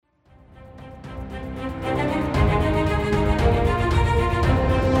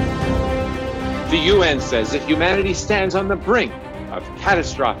The UN says that humanity stands on the brink of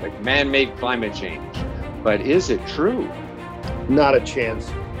catastrophic man-made climate change. But is it true? Not a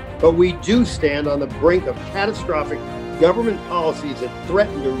chance. But we do stand on the brink of catastrophic government policies that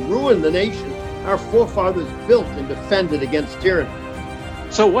threaten to ruin the nation our forefathers built and defended against tyranny.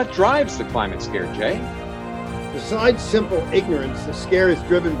 So what drives the climate scare, Jay? Besides simple ignorance, the scare is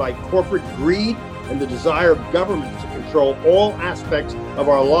driven by corporate greed and the desire of government to control all aspects of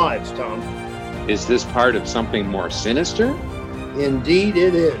our lives, Tom. Is this part of something more sinister? Indeed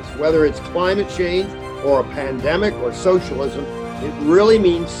it is. Whether it's climate change or a pandemic or socialism, it really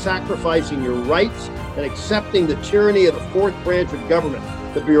means sacrificing your rights and accepting the tyranny of the fourth branch of government,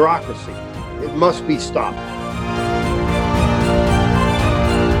 the bureaucracy. It must be stopped.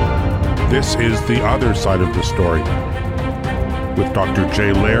 This is The Other Side of the Story with Dr.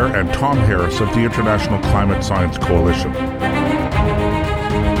 Jay Lehr and Tom Harris of the International Climate Science Coalition.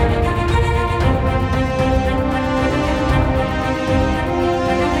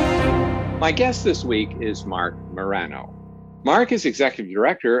 My guest this week is Marc Morano. Marc is executive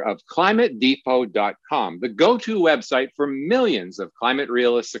director of ClimateDepot.com, the go-to website for millions of climate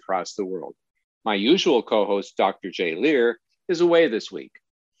realists across the world. My usual co-host, Dr. Jay Lehr, is away this week.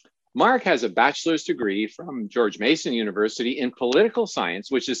 Marc has a bachelor's degree from George Mason University in political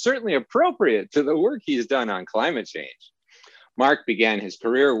science, which is certainly appropriate to the work he's done on climate change. Marc began his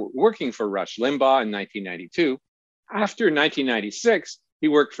career working for Rush Limbaugh in 1992. After 1996, he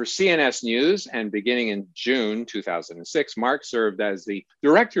worked for CNS News, and beginning in June 2006, Marc served as the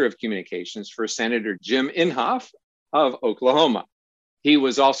Director of Communications for Senator Jim Inhofe of Oklahoma. He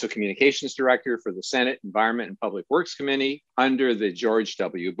was also Communications Director for the Senate Environment and Public Works Committee under the George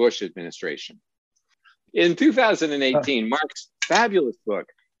W. Bush administration. In 2018, Marc's fabulous book,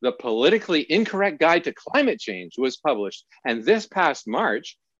 The Politically Incorrect Guide to Climate Change, was published. And this past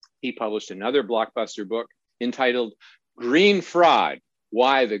March, he published another blockbuster book entitled Green Fraud: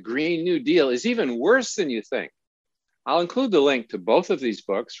 Why the Green New Deal is Even Worse Than You Think. I'll include the link to both of these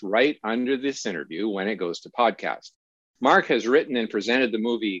books right under this interview when it goes to podcast. Marc has written and presented the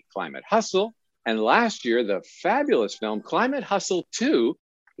movie Climate Hustle, and last year, the fabulous film Climate Hustle 2,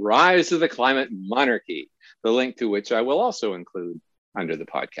 Rise of the Climate Monarchy, the link to which I will also include under the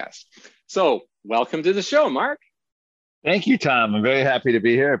podcast. So welcome to the show, Marc. Thank you, Tom. I'm very happy to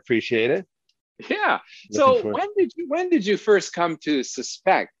be here. I appreciate it. Yeah. So when did you first come to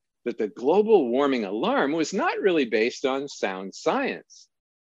suspect that the global warming alarm was not really based on sound science?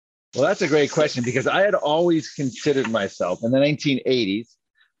 Well, that's a great question, because I had always considered myself in the 1980s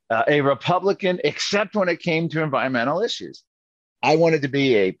a Republican, except when it came to environmental issues. I wanted to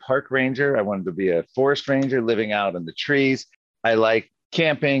be a park ranger. I wanted to be a forest ranger living out in the trees. I like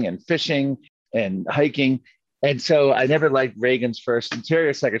camping and fishing and hiking. And so I never liked Reagan's first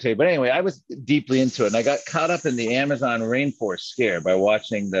interior secretary. But anyway, I was deeply into it. And I got caught up in the Amazon rainforest scare by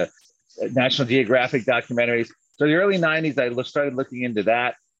watching the National Geographic documentaries. So the early 90s, I started looking into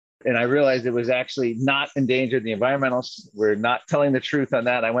that. And I realized it was actually not endangered. The environmentalists were not telling the truth on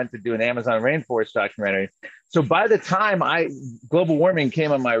that. I went to do an Amazon rainforest documentary. So by the time global warming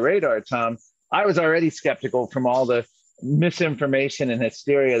came on my radar, Tom, I was already skeptical from all the misinformation and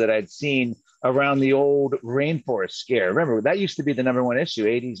hysteria that I'd seen around the old rainforest scare. Remember, that used to be the number one issue,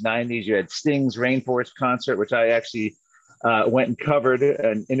 80s, 90s. You had Sting's Rainforest Concert, which I actually went and covered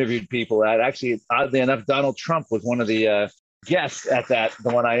and interviewed people at. Actually, oddly enough, Donald Trump was one of the guests at that, the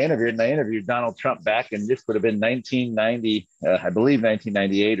one I interviewed. And I interviewed Donald Trump back, and this would have been 1990, I believe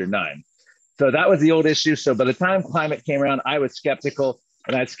 1998 or 9. So that was the old issue. So by the time climate came around, I was skeptical.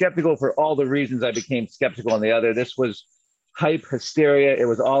 And I was skeptical for all the reasons I became skeptical on the other. This was hype, hysteria. It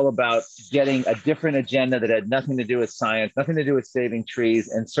was all about getting a different agenda that had nothing to do with science, nothing to do with saving trees,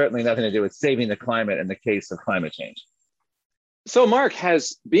 and certainly nothing to do with saving the climate in the case of climate change. So, Marc,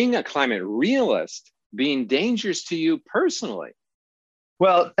 has being a climate realist been dangerous to you personally?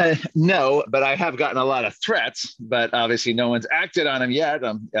 Well, no, but I have gotten a lot of threats, but obviously no one's acted on them yet.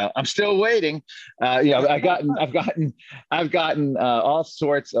 I'm still waiting. I've gotten all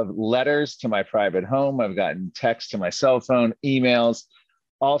sorts of letters to my private home. I've gotten texts to my cell phone, emails,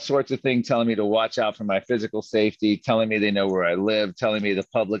 all sorts of things telling me to watch out for my physical safety, telling me they know where I live, telling me the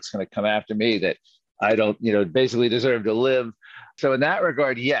public's going to come after me, that I don't, basically deserve to live. So in that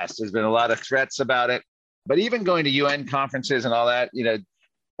regard, yes, there's been a lot of threats about it. But even going to UN conferences and all that,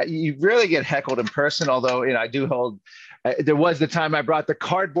 you really get heckled in person, although, I do hold, there was the time I brought the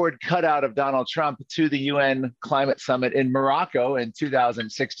cardboard cutout of Donald Trump to the UN Climate Summit in Morocco in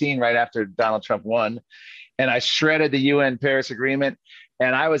 2016, right after Donald Trump won. And I shredded the UN Paris Agreement.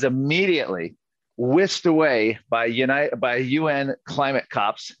 And I was immediately whisked away by UN climate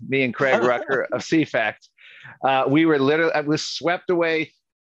cops, me and Craig Rucker of CFACT. We were literally, I was swept away,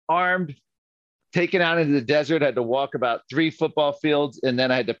 armed, taken out into the desert. I had to walk about 3 football fields, and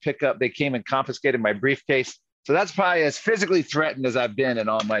then I had to pick up, they came and confiscated my briefcase. So that's probably as physically threatened as I've been in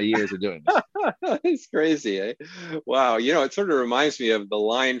all my years of doing this. It's crazy, eh? Wow. It sort of reminds me of the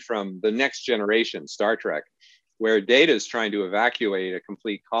line from The Next Generation, Star Trek, where Data is trying to evacuate a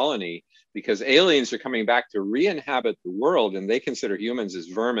complete colony because aliens are coming back to re-inhabit the world, and they consider humans as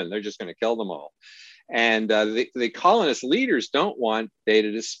vermin. They're just going to kill them all. And the colonist leaders don't want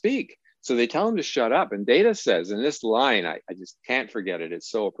Data to speak. So they tell him to shut up. And Data says, in this line, I just can't forget it. It's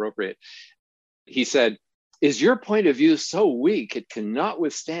so appropriate. He said, "Is your point of view so weak it cannot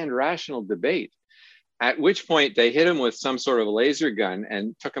withstand rational debate?" At which point they hit him with some sort of laser gun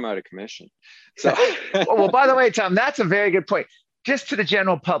and took him out of commission. So, well, by the way, Tom, that's a very good point. Just to the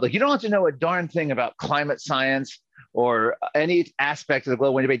general public, you don't have to know a darn thing about climate science or any aspect of the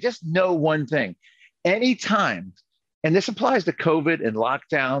global debate. Just know one thing. Anytime, and this applies to COVID and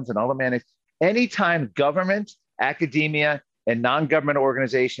lockdowns and all the mandates, anytime government, academia, and non-government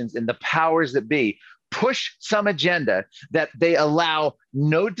organizations and the powers that be push some agenda that they allow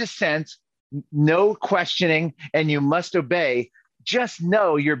no dissent, no questioning, and you must obey, just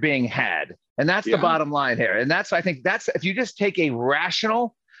know you're being had. And that's the bottom line here. And that's, I think that's, if you just take a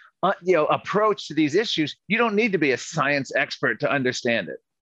rational, approach to these issues, you don't need to be a science expert to understand it.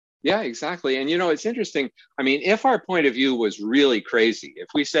 Yeah, exactly. And, it's interesting. I mean, if our point of view was really crazy, if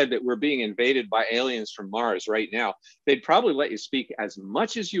we said that we're being invaded by aliens from Mars right now, they'd probably let you speak as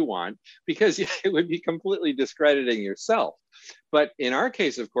much as you want because it would be completely discrediting yourself. But in our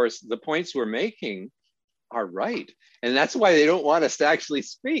case, of course, the points we're making are right. And that's why they don't want us to actually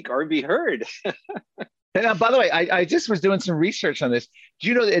speak or be heard. And by the way, I just was doing some research on this. Do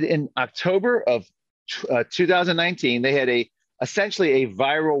you know that in October of 2019, they had essentially a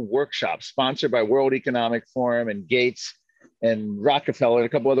viral workshop sponsored by World Economic Forum and Gates and Rockefeller and a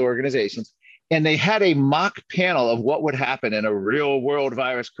couple other organizations. And they had a mock panel of what would happen in a real world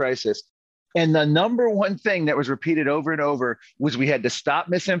virus crisis. And the number one thing that was repeated over and over was we had to stop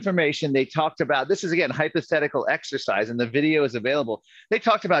misinformation. They talked about, this is again, hypothetical exercise, and the video is available. They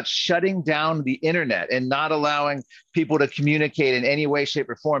talked about shutting down the internet and not allowing people to communicate in any way, shape,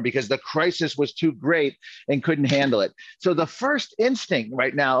 or form because the crisis was too great and couldn't handle it. So the first instinct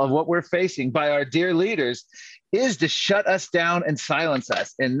right now of what we're facing by our dear leaders is to shut us down and silence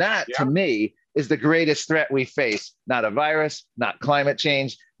us. And that, to me, is the greatest threat we face. Not a virus, not climate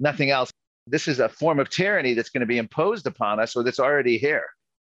change, nothing else. This is a form of tyranny that's going to be imposed upon us or that's already here.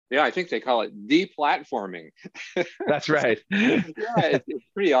 Yeah, I think they call it deplatforming. That's right. It's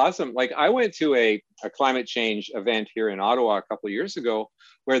pretty awesome. Like I went to a climate change event here in Ottawa a couple of years ago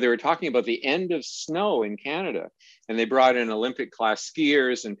where they were talking about the end of snow in Canada. And they brought in Olympic class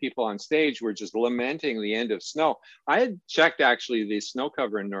skiers and people on stage were just lamenting the end of snow. I had checked actually the snow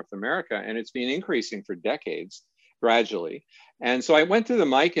cover in North America, and it's been increasing for decades gradually. And so I went to the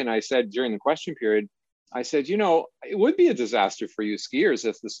mic and I said during the question period, I said, it would be a disaster for you skiers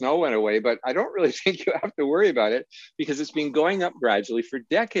if the snow went away, but I don't really think you have to worry about it because it's been going up gradually for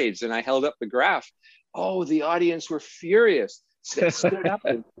decades. And I held up the graph. Oh, the audience were furious. They stood up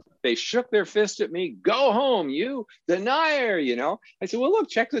and they shook their fist at me. Go home, you denier, I said, well, look,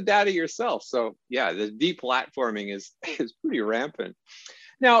 check the data yourself. So yeah, the deplatforming is pretty rampant.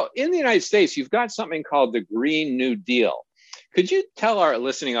 Now, in the United States, you've got something called the Green New Deal. Could you tell our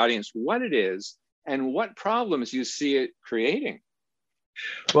listening audience what it is and what problems you see it creating?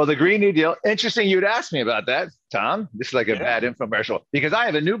 Well, the Green New Deal, interesting you'd ask me about that, Tom. This is like a bad infomercial because I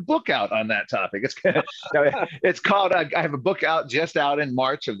have a new book out on that topic. It's called, I have a book just out in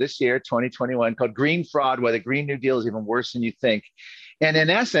March of this year, 2021, called Green Fraud, Why the Green New Deal is Even Worse Than You Think. And in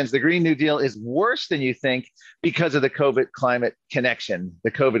essence, the Green New Deal is worse than you think because of the COVID climate connection.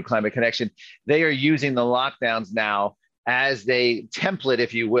 They are using the lockdowns now as a template,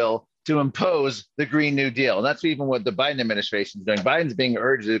 if you will, to impose the Green New Deal. And that's even what the Biden administration is doing. Biden's being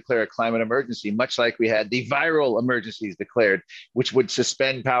urged to declare a climate emergency, much like we had the viral emergencies declared, which would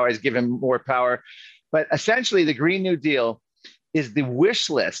suspend powers, give him more power. But essentially, the Green New Deal is the wish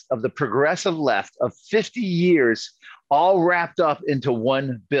list of the progressive left of 50 years, all wrapped up into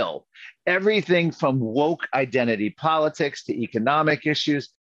one bill. Everything from woke identity politics to economic issues,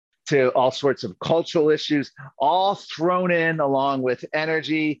 to all sorts of cultural issues, all thrown in along with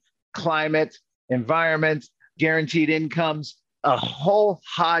energy, climate, environment, guaranteed incomes, a whole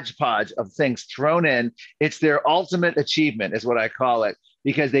hodgepodge of things thrown in. It's their ultimate achievement is what I call it,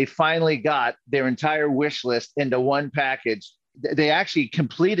 because they finally got their entire wish list into one package. they actually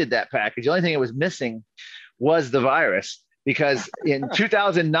completed that package. The only thing it was missing was the virus, because in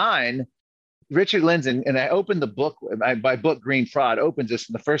 2009, Richard Lindzen, and I opened the book, my book, Green Fraud, opens this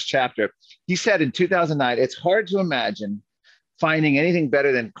in the first chapter. He said in 2009, it's hard to imagine finding anything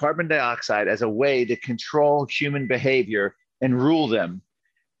better than carbon dioxide as a way to control human behavior and rule them.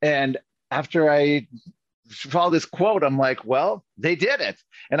 And after I saw this quote, I'm like, well, they did it.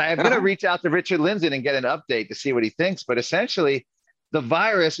 And I'm going to reach out to Richard Lindzen and get an update to see what he thinks. But essentially, the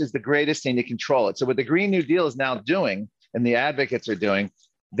virus is the greatest thing to control it. So what the Green New Deal is now doing, and the advocates are doing,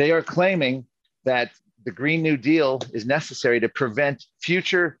 they are claiming that the Green New Deal is necessary to prevent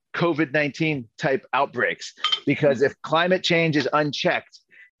future COVID-19 type outbreaks. Because if climate change is unchecked,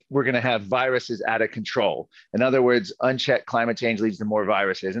 we're going to have viruses out of control. In other words, unchecked climate change leads to more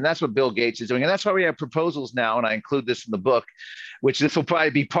viruses. And that's what Bill Gates is doing. And that's why we have proposals now, and I include this in the book, which this will probably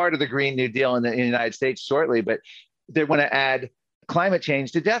be part of the Green New Deal in the United States shortly, but they want to add climate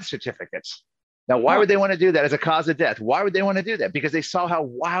change to death certificates. Now, why would they want to do that as a cause of death? Why would they want to do that? Because they saw how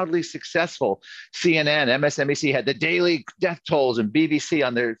wildly successful CNN, MSNBC had the daily death tolls, and BBC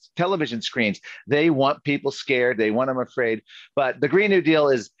on their television screens. They want people scared. They want them afraid. But the Green New Deal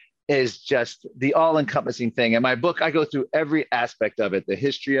is just the all-encompassing thing. In my book, I go through every aspect of it, the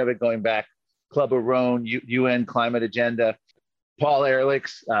history of it, going back Club of Rome, UN climate agenda, Paul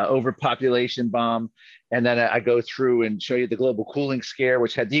Ehrlich's overpopulation bomb. And then I go through and show you the global cooling scare,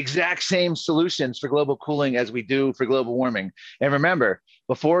 which had the exact same solutions for global cooling as we do for global warming. And remember,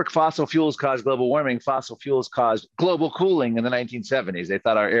 before fossil fuels caused global warming, fossil fuels caused global cooling in the 1970s. They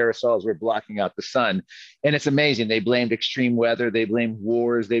thought our aerosols were blocking out the sun. And it's amazing. They blamed extreme weather. They blamed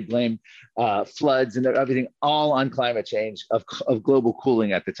wars. They blamed floods and everything, all on climate change of global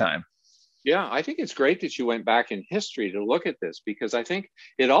cooling at the time. Yeah, I think it's great that you went back in history to look at this, because I think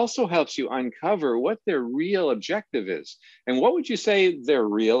it also helps you uncover what their real objective is. And what would you say their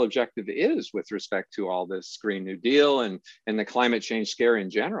real objective is with respect to all this Green New Deal and the climate change scare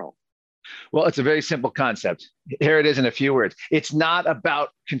in general? Well, it's a very simple concept. Here it is in a few words. It's not about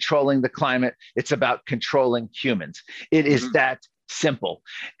controlling the climate. It's about controlling humans. It is that simple.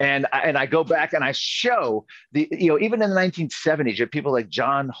 And I go back and I show even in the 1970s, you had people like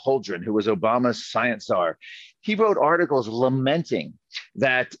John Holdren, who was Obama's science czar. He wrote articles lamenting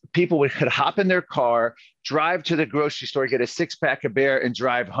that people would hop in their car, drive to the grocery store, get a six-pack of beer, and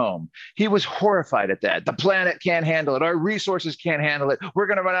drive home. He was horrified at that. The planet can't handle it. Our resources can't handle it. We're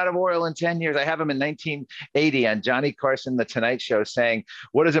going to run out of oil in 10 years. I have him in 1980 on Johnny Carson, The Tonight Show, saying,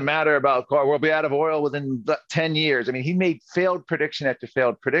 what does it matter about car? We'll be out of oil within 10 years. I mean, he made failed prediction after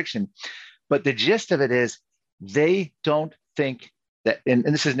failed prediction. But the gist of it is they don't think that, and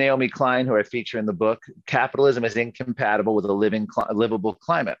this is Naomi Klein, who I feature in the book, capitalism is incompatible with a livable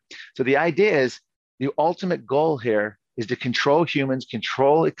climate. So the idea is the ultimate goal here is to control humans,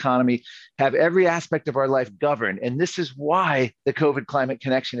 control economy, have every aspect of our life governed. And this is why the COVID climate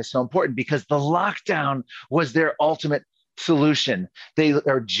connection is so important, because the lockdown was their ultimate solution. They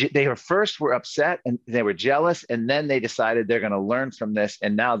first were upset and they were jealous, and then they decided they're going to learn from this,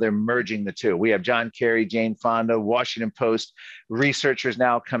 and now they're merging the two. We have John Kerry, Jane Fonda, Washington Post researchers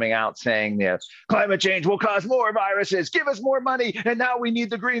now coming out saying that climate change will cause more viruses, give us more money, and now we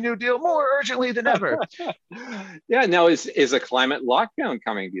need the Green New Deal more urgently than ever. Yeah, now is a climate lockdown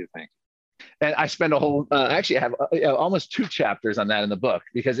coming, do you think? And I spend a whole, actually I have almost 2 chapters on that in the book,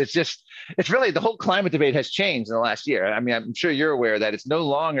 because it's really, the whole climate debate has changed in the last year. I mean, I'm sure you're aware that it's no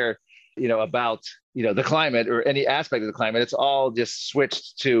longer, about, the climate or any aspect of the climate. It's all just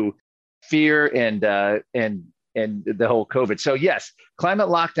switched to fear and the whole COVID. So yes, climate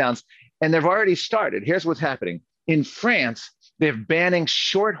lockdowns, and they've already started. Here's what's happening. In France, they're banning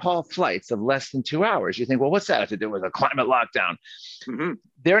short haul flights of less than 2 hours. You think, well, what's that have to do with a climate lockdown? Mm-hmm.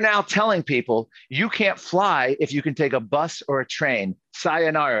 They're now telling people you can't fly if you can take a bus or a train.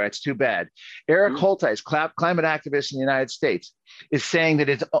 Sayonara, it's too bad. Eric Holtheis, climate activist in the United States, is saying that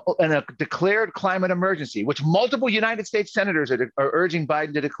it's in a declared climate emergency, which multiple United States senators are urging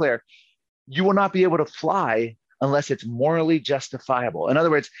Biden to declare. You will not be able to fly unless it's morally justifiable. In other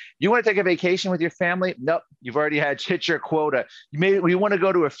words, you want to take a vacation with your family? Nope, you've already hit your quota. You want to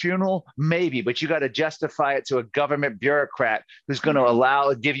go to a funeral? Maybe, but you got to justify it to a government bureaucrat who's going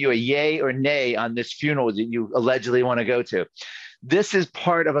to give you a yay or nay on this funeral that you allegedly want to go to. This is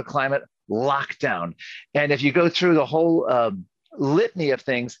part of a climate lockdown. And if you go through the whole litany of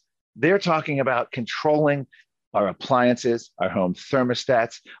things, they're talking about controlling our appliances, our home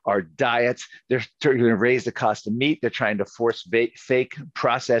thermostats, our diets. They're going to raise the cost of meat. They're trying to force fake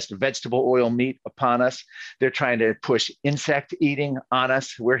processed vegetable oil meat upon us. They're trying to push insect eating on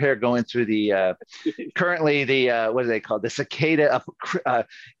us. We're here going through the currently the what are they called? The cicada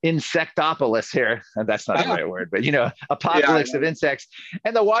insectopolis here. And that's not the right word, but apocalypse of insects.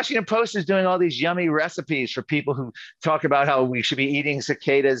 And the Washington Post is doing all these yummy recipes for people who talk about how we should be eating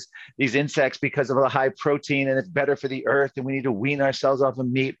cicadas, these insects, because of the high protein, and it's better for the earth, and we need to wean ourselves off of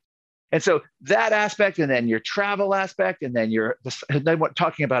meat. And so that aspect, and then your travel aspect, and then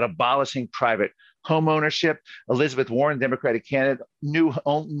talking about abolishing private home ownership. Elizabeth Warren, Democratic candidate,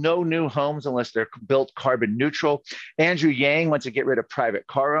 no new homes unless they're built carbon neutral. Andrew Yang wants to get rid of private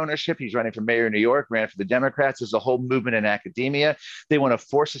car ownership. He's running for mayor of New York, ran for the Democrats. There's a whole movement in academia. They want to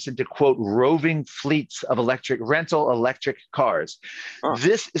force us into, quote, roving fleets of rental electric cars.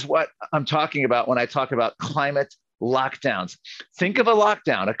 This is what I'm talking about when I talk about climate lockdowns. Think of a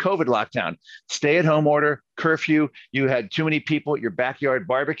lockdown, a COVID lockdown, stay-at-home order, curfew. You had too many people at your backyard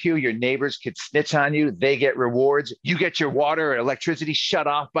barbecue. Your neighbors could snitch on you. They get rewards. You get your water or electricity shut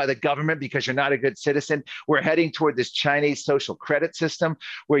off by the government because you're not a good citizen. We're heading toward this Chinese social credit system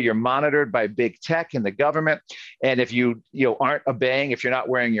where you're monitored by big tech and the government. And if you aren't obeying, if you're not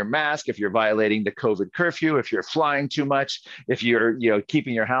wearing your mask, if you're violating the COVID curfew, if you're flying too much, if you're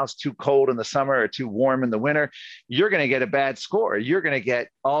keeping your house too cold in the summer or too warm in the winter, you're going to get a bad score. You're going to get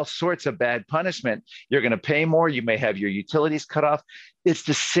all sorts of bad punishment. You're going to pay more. You may have your utilities cut off. It's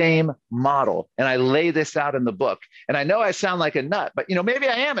the same model. And I lay this out in the book. And I know I sound like a nut, but maybe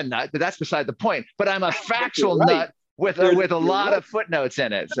I am a nut, but that's beside the point. But I'm a factual nut with a lot of footnotes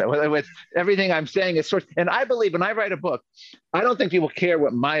in it. So with everything I'm saying is source. And I believe when I write a book, I don't think people care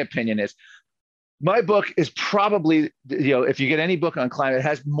what my opinion is. My book is probably, if you get any book on climate, it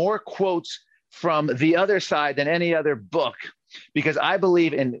has more quotes from the other side than any other book, because I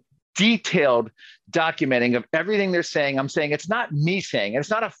believe in detailed documenting of everything they're saying. I'm saying it's not me saying, and it's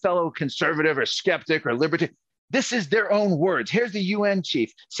not a fellow conservative or skeptic or libertarian. This is their own words. Here's the UN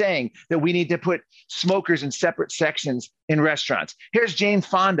chief saying that we need to put smokers in separate sections in restaurants. Here's Jane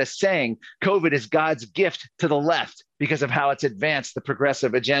Fonda saying COVID is God's gift to the left because of how it's advanced the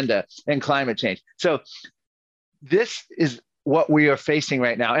progressive agenda and climate change. So this is what we are facing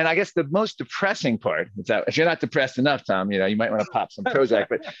right now. And I guess the most depressing part is that if you're not depressed enough, Tom, you might want to pop some Prozac,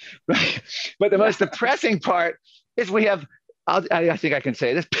 but the most depressing part is we have, I think I can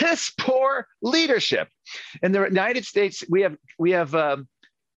say this, piss poor leadership. In the United States, we have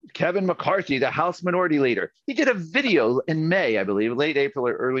Kevin McCarthy, the House Minority Leader. He did a video in May, I believe, late April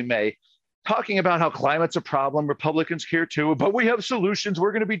or early May, talking about how climate's a problem. Republicans care too, but we have solutions.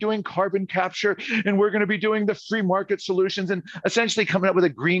 We're going to be doing carbon capture, and we're going to be doing the free market solutions, and essentially coming up with a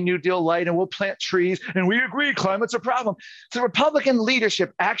Green New Deal light, and we'll plant trees, and we agree climate's a problem. So Republican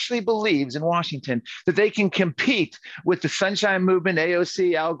leadership actually believes in Washington that they can compete with the Sunshine Movement,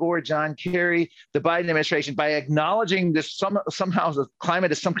 AOC, Al Gore, John Kerry, the Biden administration by acknowledging this somehow the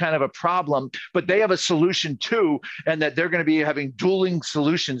climate is some kind of a problem, but they have a solution too, and that they're going to be having dueling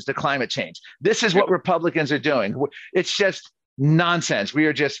solutions to climate change. This is what Republicans are doing. It's just nonsense. We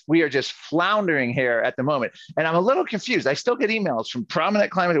are just floundering here at the moment. And I'm a little confused. I still get emails from prominent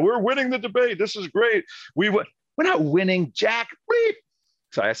climate. We're winning the debate. This is great. We're not winning, Jack. Beep.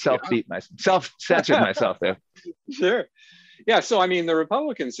 So I self-censored myself there. Sure. Yeah. So, the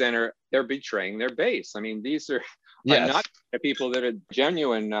Republican Center, they're betraying their base. These are not the people that a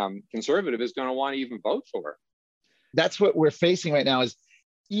genuine conservative is going to want to even vote for. That's what we're facing right now is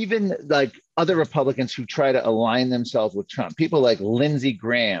even like other Republicans who try to align themselves with Trump, people like Lindsey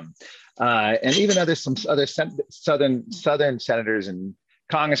Graham, and even some other southern senators and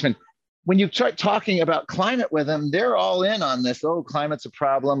congressmen. When you start talking about climate with them, they're all in on this. Oh, climate's a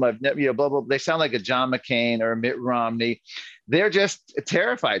problem. Blah, blah. They sound like a John McCain or a Mitt Romney. They're just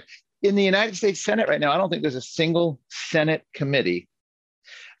terrified. In the United States Senate right now, I don't think there's a single Senate committee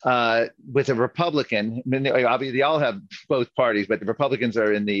with a Republican. Obviously, they all have both parties, but the Republicans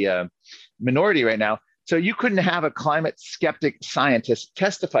are in the minority right now. So you couldn't have a climate skeptic scientist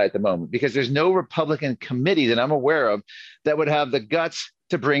testify at the moment because there's no Republican committee that I'm aware of that would have the guts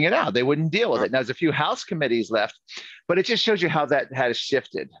to bring it out. They wouldn't deal with it. Now, there's a few House committees left, but it just shows you how that has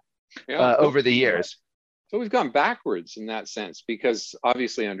shifted over the years. So we've gone backwards in that sense because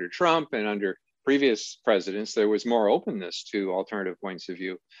obviously under Trump and under previous presidents, there was more openness to alternative points of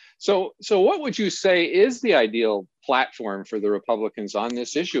view. So what would you say is the ideal platform for the Republicans on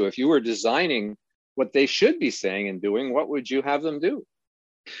this issue? If you were designing what they should be saying and doing, what would you have them do?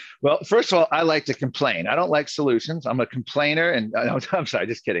 Well, first of all, I like to complain. I don't like solutions. I'm a complainer, and I'm sorry,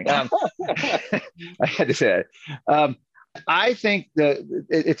 just kidding. I had to say that. I think that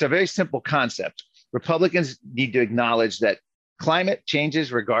it's a very simple concept. Republicans need to acknowledge that climate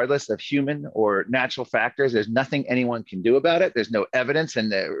changes regardless of human or natural factors. There's nothing anyone can do about it. There's no evidence in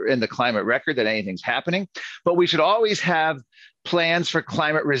the climate record that anything's happening. But we should always have plans for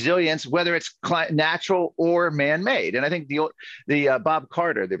climate resilience, whether it's natural or man-made. And I think the Bob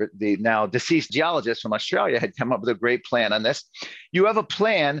Carter, the now deceased geologist from Australia, had come up with a great plan on this. You have a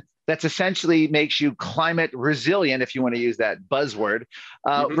plan that's essentially makes you climate resilient, if you want to use that buzzword,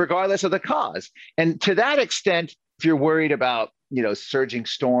 regardless of the cause. And to that extent, if you're worried about, surging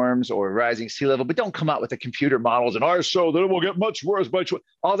storms or rising sea level, but don't come out with the computer models and that it will get much worse.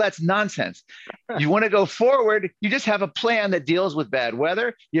 All that's nonsense. You want to go forward, you just have a plan that deals with bad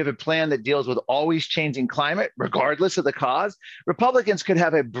weather. You have a plan that deals with always changing climate, regardless of the cause. Republicans could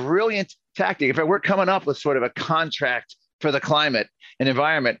have a brilliant tactic. If we're coming up with sort of a contract for the climate and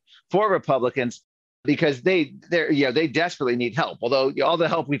environment for Republicans, because they desperately need help. Although all the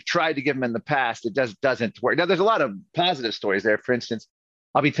help we've tried to give them in the past, it doesn't work. Now, there's a lot of positive stories there. For instance,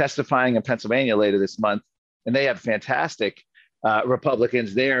 I'll be testifying in Pennsylvania later this month, and they have fantastic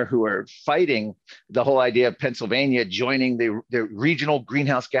Republicans there who are fighting the whole idea of Pennsylvania joining the regional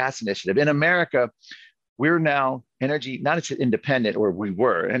greenhouse gas initiative. In America, we're now energy, not as independent, or we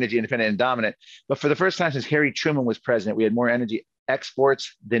were energy independent and dominant, but for the first time since Harry Truman was president, we had more energy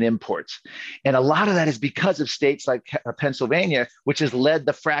exports than imports. And a lot of that is because of states like Pennsylvania, which has led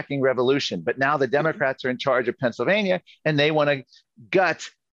the fracking revolution. But now the Democrats are in charge of Pennsylvania, and they want to gut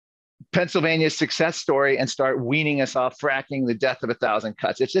Pennsylvania's success story and start weaning us off fracking, the death of 1,000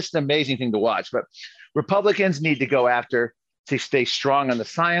 cuts. It's just an amazing thing to watch. But Republicans need to go after to stay strong on the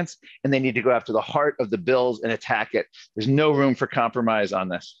science, and they need to go after the heart of the bills and attack it. There's no room for compromise on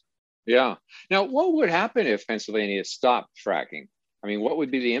this. Yeah. Now, what would happen if Pennsylvania stopped fracking? I mean, what would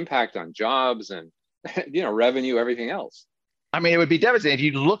be the impact on jobs and, revenue, everything else? I mean, it would be devastating. If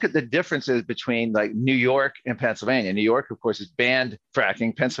you look at the differences between like New York and Pennsylvania. New York, of course, has banned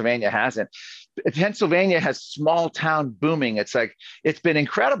fracking. Pennsylvania hasn't. Pennsylvania has small town booming. It's been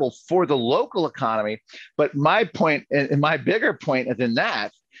incredible for the local economy. But my point, and my bigger point than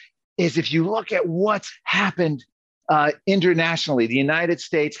that, is if you look at what's happened internationally, the United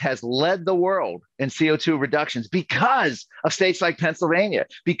States has led the world in CO2 reductions because of states like Pennsylvania,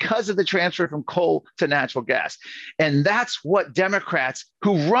 because of the transfer from coal to natural gas. And that's what Democrats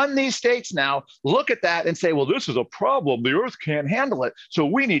who run these states now look at that and say, well, this is a problem. The earth can't handle it. So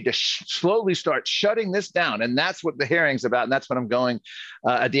we need to slowly start shutting this down. And that's what the hearing's about. And that's what I'm going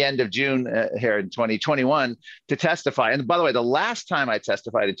at the end of June here in 2021 to testify. And by the way, the last time I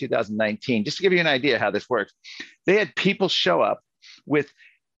testified in 2019, just to give you an idea how this works, they had people show up with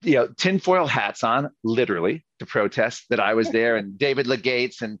tinfoil hats on, literally, to protest that I was there, and David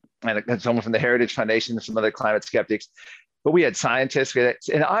Legates and someone from the Heritage Foundation and some other climate skeptics. But we had scientists,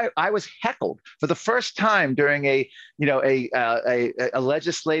 and I was heckled for the first time during a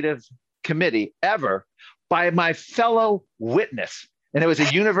legislative committee ever by my fellow witness. And it was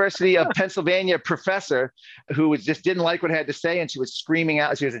a University of Pennsylvania professor who just didn't like what I had to say. And she was screaming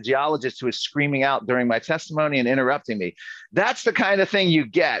out. She was a geologist who was screaming out during my testimony and interrupting me. That's the kind of thing you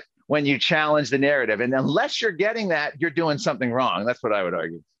get when you challenge the narrative. And unless you're getting that, you're doing something wrong. That's what I would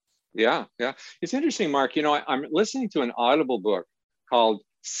argue. Yeah. It's interesting, Mark. I'm listening to an Audible book called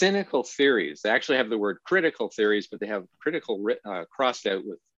Cynical Theories. They actually have the word critical theories, but they have critical crossed out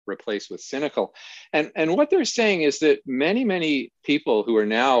with replaced with cynical. And what they're saying is that many people who are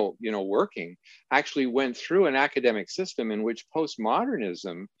now, working actually went through an academic system in which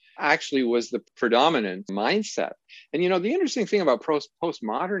postmodernism actually was the predominant mindset. And, the interesting thing about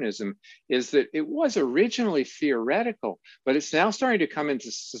postmodernism is that it was originally theoretical, but it's now starting to come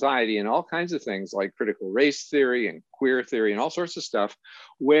into society in all kinds of things like critical race theory and queer theory and all sorts of stuff,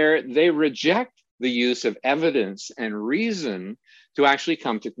 where they reject the use of evidence and reason to actually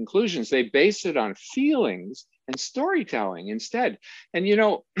come to conclusions. They base it on feelings and storytelling instead. And,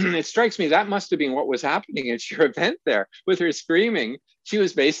 it strikes me that must have been what was happening at your event there with her screaming. She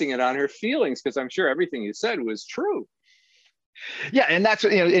was basing it on her feelings, because I'm sure everything you said was true. Yeah, and that's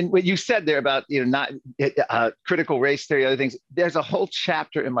what, and what you said there about, not critical race theory, other things. There's a whole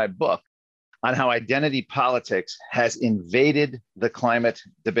chapter in my book on how identity politics has invaded the climate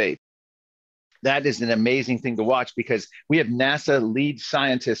debate. That is an amazing thing to watch, because we have NASA lead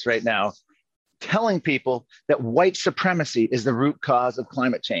scientists right now telling people that white supremacy is the root cause of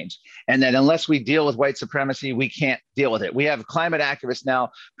climate change, and that unless we deal with white supremacy, we can't deal with it. We have climate activists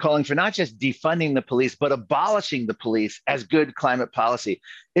now calling for not just defunding the police, but abolishing the police as good climate policy.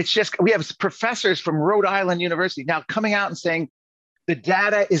 It's just, we have professors from Rhode Island University now coming out and saying the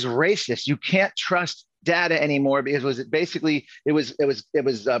data is racist. You can't trust data anymore because it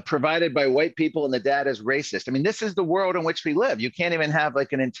was provided by white people, and the data is racist. I mean, this is the world in which we live. You can't even have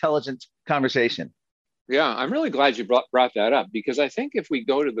like an intelligent conversation. Yeah, I'm really glad you brought that up, because I think if we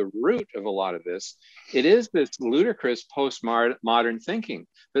go to the root of a lot of this, it is this ludicrous postmodern thinking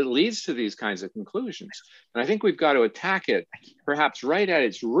that leads to these kinds of conclusions. And I think we've got to attack it perhaps right at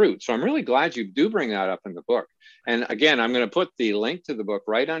its root. So I'm really glad you do bring that up in the book. And again, I'm going to put the link to the book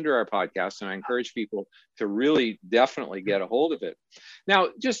right under our podcast, and I encourage people to really definitely get a hold of it. Now,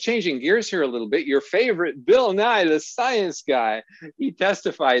 just changing gears here a little bit, your favorite Bill Nye, the science guy, he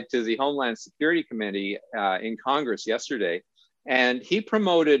testified to the Homeland Security Committee in Congress yesterday, and he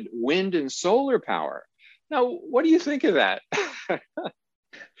promoted wind and solar power. Now, what do you think of that?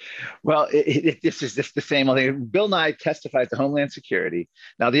 Well, this is just the same old thing. Bill Nye testified to Homeland Security.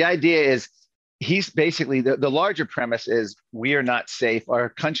 Now, the idea is, he's basically, the larger premise is we are not safe. Our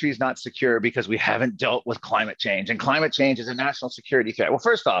country is not secure because we haven't dealt with climate change. And climate change is a national security threat. Well,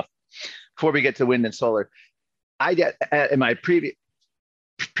 first off, before we get to wind and solar, I get in my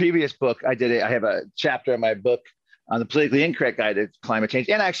previous book, I have a chapter in my book on the politically incorrect guide to climate change,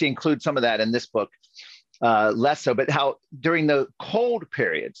 and I actually include some of that in this book, less so, but how during the cold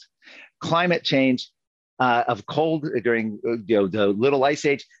periods, climate change of cold during the Little Ice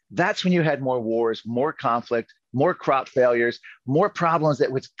Age, that's when you had more wars, more conflict, more crop failures, more problems that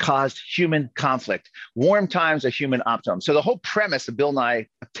was caused human conflict. Warm times are human optimum. So the whole premise of Bill Nye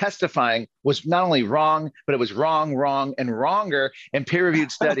testifying was not only wrong, but it was wrong, and wronger, and peer-reviewed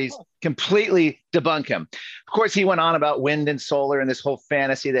studies completely debunk him. Of course, he went on about wind and solar and this whole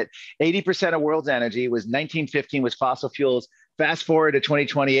fantasy that 80% of world's energy was 1915 was fossil fuels. Fast forward to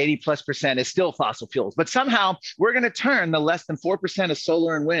 2020, 80+% is still fossil fuels. But somehow we're going to turn the less than 4% of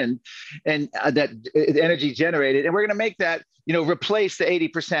solar and wind and that energy generated, and we're going to make that, replace the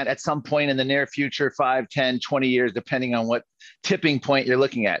 80% at some point in the near future, 5, 10, 20 years, depending on what tipping point you're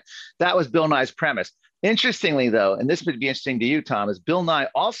looking at. That was Bill Nye's premise. Interestingly, though, and this would be interesting to you, Tom, is Bill Nye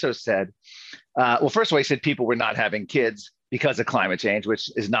also said, well, first of all, he said people were not having kids because of climate change,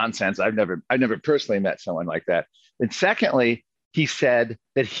 which is nonsense. I've never personally met someone like that. And secondly, he said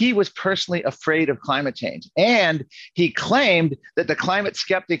that he was personally afraid of climate change. And he claimed that the climate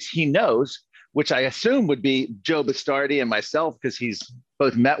skeptics he knows, which I assume would be Joe Bastardi and myself, because he's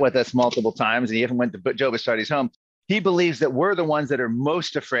both met with us multiple times and he even went to Joe Bastardi's home. He believes that we're the ones that are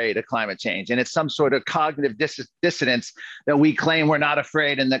most afraid of climate change. And it's some sort of cognitive dissonance that we claim we're not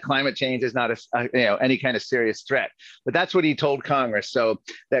afraid and that climate change is not any kind of serious threat. But that's what he told Congress. So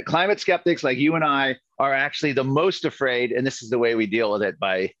that climate skeptics like you and I are actually the most afraid. And this is the way we deal with it,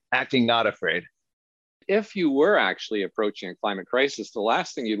 by acting not afraid. If you were actually approaching a climate crisis, the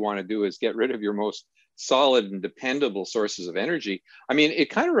last thing you'd want to do is get rid of your most solid and dependable sources of energy. I mean, it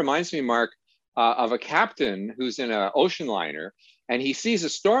kind of reminds me, Mark, of a captain who's in an ocean liner and he sees a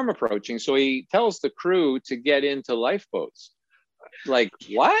storm approaching. So he tells the crew to get into lifeboats. Like,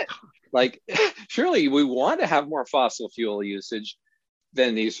 what? Like, surely we want to have more fossil fuel usage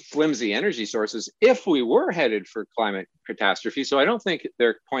than these flimsy energy sources if we were headed for climate catastrophe. So I don't think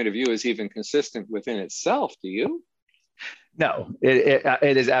their point of view is even consistent within itself. Do you? No,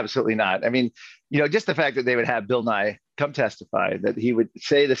 it is absolutely not. I mean, just the fact that they would have Bill Nye come testify, that he would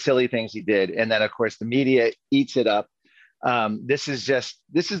say the silly things he did, and then of course the media eats it up. This is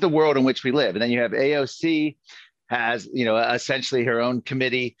the world in which we live. And then you have AOC has, essentially her own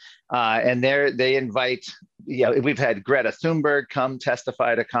committee, and they invite, we've had Greta Thunberg come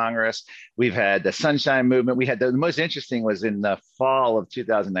testify to Congress. We've had the Sunshine Movement. We had the most interesting was in the fall of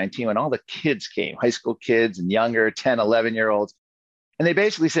 2019 when all the kids came, high school kids and younger, 10, 11-year-olds. And they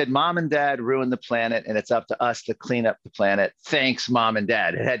basically said, Mom and Dad ruined the planet, and it's up to us to clean up the planet. Thanks, Mom and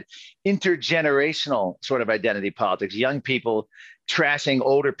Dad. It had intergenerational sort of identity politics, young people trashing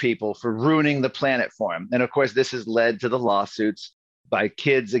older people for ruining the planet for them. And of course, this has led to the lawsuits by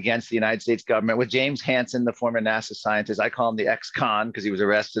kids against the United States government with James Hansen, the former NASA scientist. I call him the ex-con because he was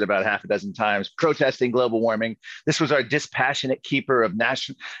arrested about half a dozen times protesting global warming. This was our dispassionate keeper of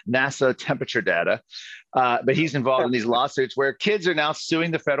NASA temperature data. But he's involved in these lawsuits where kids are now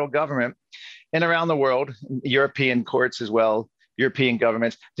suing the federal government and around the world, European courts as well, European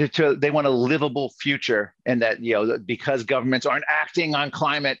governments, they want a livable future, and that, because governments aren't acting on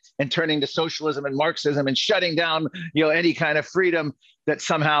climate and turning to socialism and Marxism and shutting down, any kind of freedom, that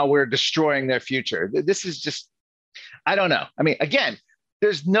somehow we're destroying their future. This is just, I don't know. I mean, again,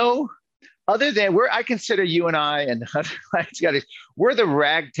 there's no, other than I consider you and I and we're the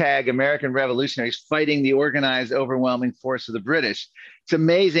ragtag American revolutionaries fighting the organized, overwhelming force of the British. It's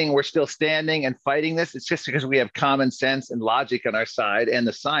amazing we're still standing and fighting this. It's just because we have common sense and logic on our side and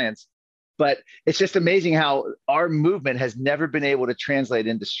the science. But it's just amazing how our movement has never been able to translate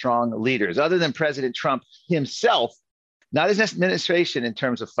into strong leaders, other than President Trump himself, not his administration in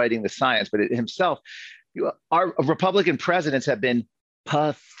terms of fighting the science, but himself. Our Republican presidents have been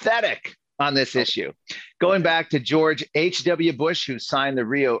pathetic on this issue. Going back to George H.W. Bush, who signed the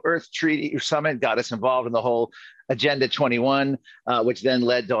Rio Earth Treaty Summit, got us involved in the whole Agenda 21, which then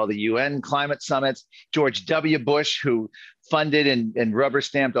led to all the UN climate summits. George W. Bush, who funded and rubber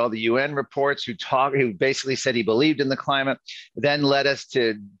stamped all the UN reports, who basically said he believed in the climate, then led us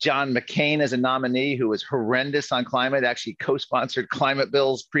to John McCain as a nominee, who was horrendous on climate, actually co-sponsored climate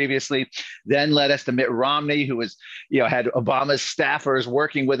bills previously, then led us to Mitt Romney, who was, had Obama's staffers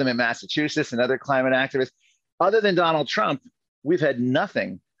working with him in Massachusetts and other climate activists. Other than Donald Trump, we've had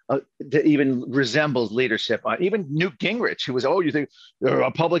nothing that even resembles leadership on even Newt Gingrich, who was, you think the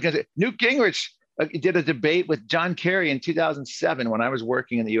Republicans? Newt Gingrich did a debate with John Kerry in 2007 when I was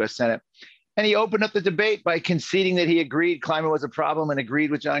working in the U.S. Senate. And he opened up the debate by conceding that he agreed climate was a problem and agreed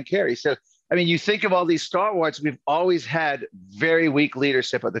with John Kerry. So, I mean, you think of all these stalwarts, we've always had very weak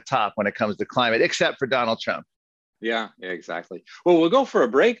leadership at the top when it comes to climate, except for Donald Trump. Yeah, exactly. Well, we'll go for a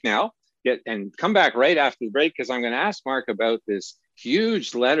break now and come back right after the break, because I'm going to ask Marc about this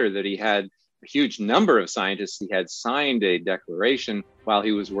huge letter that he had. A huge number of scientists he had signed a declaration while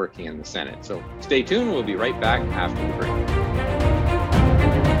he was working in the Senate. So stay tuned. We'll be right back after the break.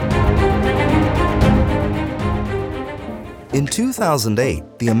 In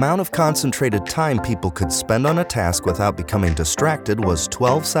 2008, the amount of concentrated time people could spend on a task without becoming distracted was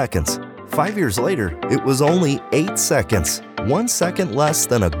 12 seconds. 5 years later, it was only 8 seconds, 1 second less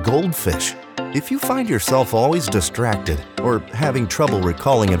than a goldfish. If you find yourself always distracted or having trouble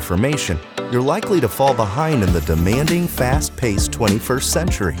recalling information, you're likely to fall behind in the demanding, fast-paced 21st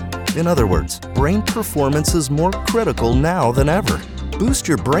century. In other words, brain performance is more critical now than ever. Boost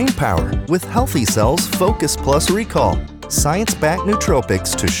your brain power with Healthy Cells Focus Plus Recall. Science-backed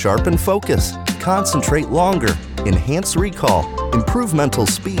nootropics to sharpen focus, concentrate longer, enhance recall, improve mental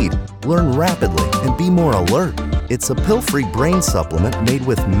speed, learn rapidly, and be more alert. It's a pill-free brain supplement made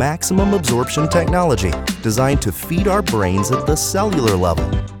with maximum absorption technology, designed to feed our brains at the cellular level.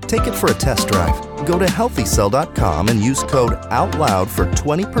 Take it for a test drive. Go to healthycell.com and use code OUTLOUD for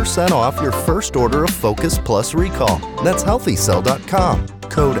 20% off your first order of Focus Plus Recall. That's healthycell.com.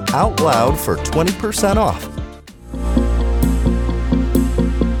 Code OUTLOUD for 20% off.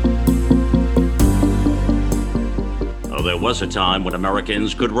 There was a time when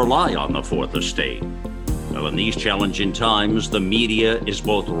Americans could rely on the fourth estate. Well, in these challenging times, the media is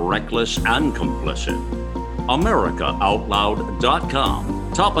both reckless and complicit.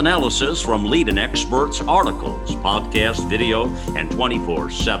 AmericaOutloud.com. Top analysis from leading experts, articles, podcast, video, and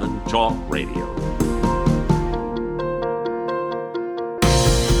 24/7 talk radio.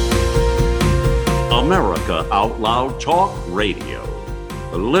 America Out Loud Talk Radio.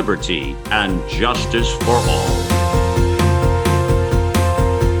 Liberty and justice for all.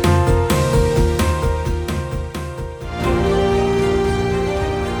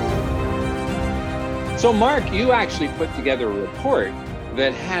 So, Marc, you actually put together a report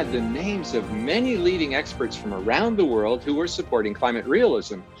that had the names of many leading experts from around the world who were supporting climate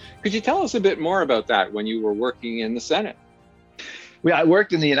realism. Could you tell us a bit more about that when you were working in the Senate? Well, I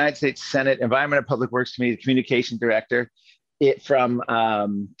worked in the United States Senate Environment and Public Works Committee, the communication director, from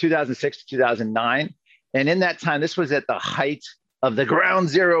 2006 to 2009. And in that time, this was at the height of the ground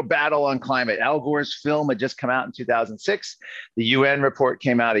zero battle on climate. Al Gore's film had just come out in 2006. The UN report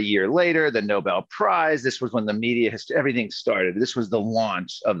came out a year later, the Nobel Prize. This was when the media, everything started. This was the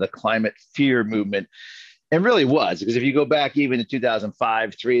launch of the climate fear movement. And really was, because if you go back even to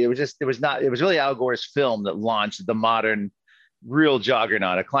 2005, 3, it was really Al Gore's film that launched the modern real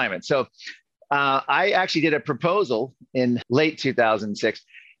juggernaut of climate. So I actually did a proposal in late 2006.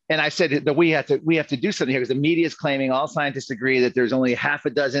 And I said that we have to do something here, because the media is claiming, all scientists agree, that there's only half a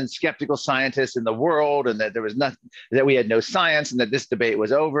dozen skeptical scientists in the world, and that there was nothing, that we had no science, and that this debate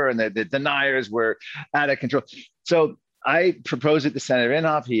was over, and that the deniers were out of control. So I proposed it to Senator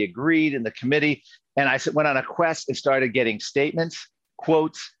Inhofe. He agreed in the committee, and I went on a quest and started getting statements,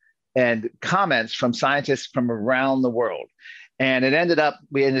 quotes, and comments from scientists from around the world. And it ended up,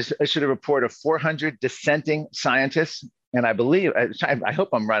 we issued a report of 400 dissenting scientists. And I believe, I hope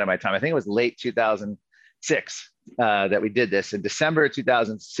I'm right on my time. I think it was late 2006 that we did this, in December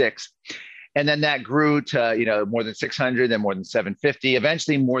 2006. And then that grew to, more than 600, then more than 750,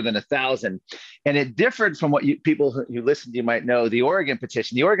 eventually more than 1,000. And it differed from what people who listen to you might know, the Oregon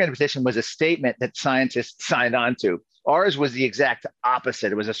petition. The Oregon petition was a statement that scientists signed on to. Ours was the exact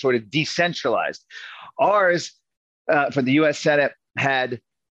opposite. It was a sort of decentralized. Ours, for the US Senate, had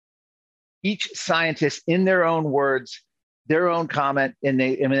each scientist in their own words, their own comment, and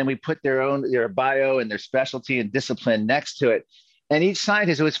then we put their bio and their specialty and discipline next to it. And each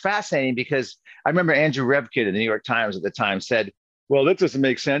scientist, it was fascinating because I remember Andrew Revkin in the New York Times at the time said, well, that doesn't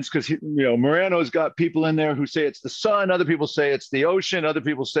make sense because, Morano's got people in there who say it's the sun. Other people say it's the ocean. Other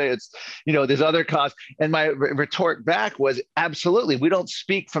people say it's, there's other cause. And my retort back was, absolutely. We don't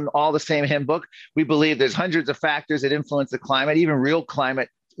speak from all the same hymn book. We believe there's hundreds of factors that influence the climate. Even Real Climate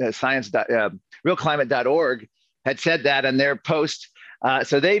realclimate.org had said that in their post.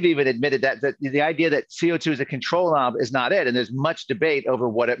 So they've even admitted that the idea that CO2 is a control knob is not it. And there's much debate over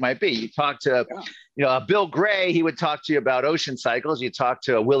what it might be. You talk to, Bill Gray, he would talk to you about ocean cycles. You talk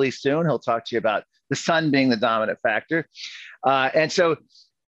to Willie Soon, he'll talk to you about the sun being the dominant factor. And so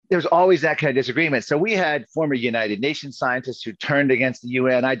there's always that kind of disagreement. So we had former United Nations scientists who turned against the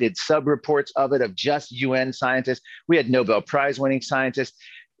UN. I did sub-reports of it of just UN scientists. We had Nobel Prize winning scientists.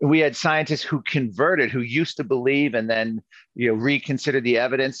 We had scientists who converted, who used to believe and then reconsidered the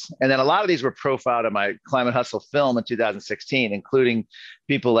evidence. And then a lot of these were profiled in my Climate Hustle film in 2016, including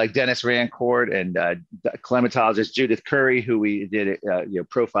people like Dennis Rancourt and climatologist Judith Curry, who we did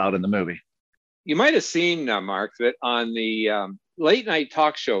profiled in the movie. You might have seen, Mark, that on the late night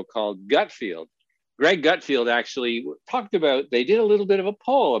talk show called Gutfield, Greg Gutfield actually talked about, they did a little bit of a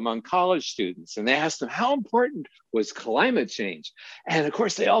poll among college students and they asked them how important was climate change. And of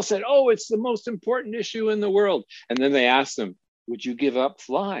course, they all said, oh, it's the most important issue in the world. And then they asked them, would you give up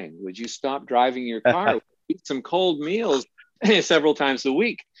flying? Would you stop driving your car? Would you eat some cold meals several times a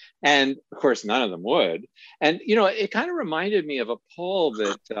week? And of course, none of them would. And, it kind of reminded me of a poll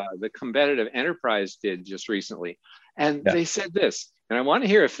that the Competitive Enterprise did just recently. And they said this, and I want to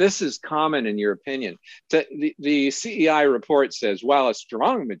hear if this is common in your opinion. The CEI report says, while a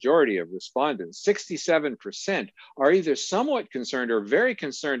strong majority of respondents, 67%, are either somewhat concerned or very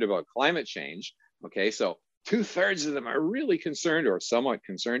concerned about climate change. Okay, so 2/3 of them are really concerned or somewhat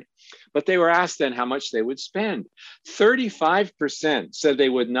concerned, but they were asked then how much they would spend. 35% said they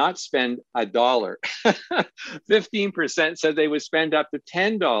would not spend $1. 15% said they would spend up to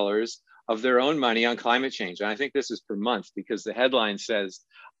 $10 of their own money on climate change. And I think this is per month because the headline says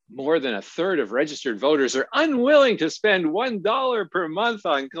more than 1/3 of registered voters are unwilling to spend $1 per month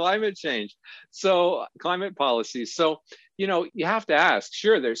on climate change. So climate policies. So, you have to ask,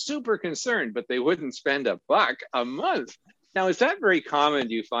 sure, they're super concerned, but they wouldn't spend $1 a month. Now, is that very common,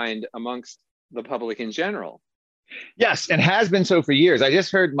 do you find, amongst the public in general? Yes, and has been so for years. I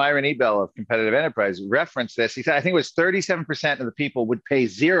just heard Myron Ebell of Competitive Enterprise reference this. He said, I think it was 37% of the people would pay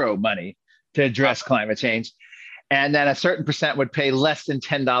zero money to address climate change. And then a certain percent would pay less than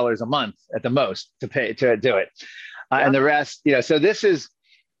 $10 a month at the most to do it. And the rest, so this has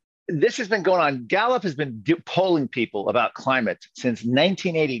been going on. Gallup has been polling people about climate since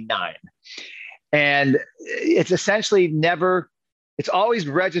 1989. And it's essentially it's always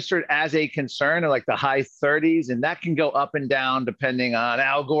registered as a concern, like the high 30s, and that can go up and down depending on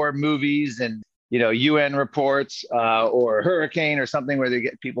Al Gore movies and UN reports or hurricane or something where they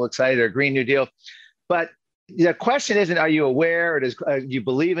get people excited, or Green New Deal. But the question isn't, are you aware, or do you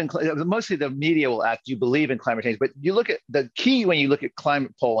believe in, mostly the media will ask, do you believe in climate change? But you look at the key when you look at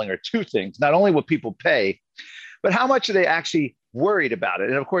climate polling are two things, not only what people pay, but how much are they actually worried about it?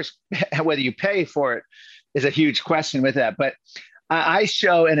 And of course, whether you pay for it is a huge question with that. But I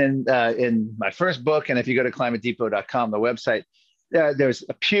show, and in my first book, and if you go to climatedepot.com, the website, there's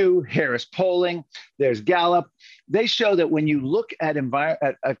a Pew, Harris Polling, there's Gallup. They show that when you look at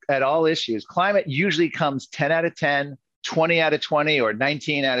all issues, climate usually comes 10 out of 10, 20 out of 20, or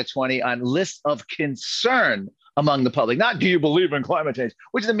 19 out of 20 on lists of concern among the public. Not do you believe in climate change,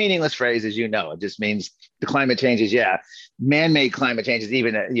 which is a meaningless phrase, as you know. It just means the climate change is, man-made climate change is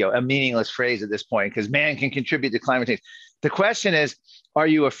even a meaningless phrase at this point because man can contribute to climate change. The question is, are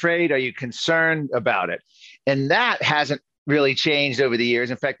you afraid? Are you concerned about it? And that hasn't really changed over the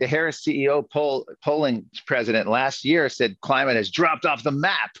years. In fact, the Harris CEO polling president last year said climate has dropped off the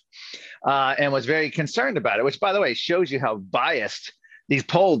map and was very concerned about it, which, by the way, shows you how biased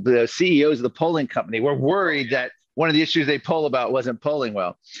the CEOs of the polling company were worried that one of the issues they poll about wasn't polling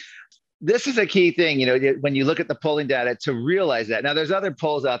well. this is a key thing, when you look at the polling data to realize that. Now, there's other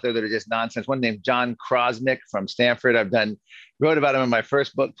polls out there that are just nonsense. One named John Krosnick from Stanford. Wrote about him in my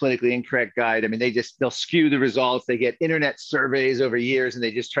first book, Politically Incorrect Guide. I mean, they'll skew the results. They get internet surveys over years, and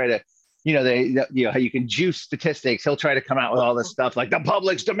they just try to, how you can juice statistics. He'll try to come out with all this stuff like the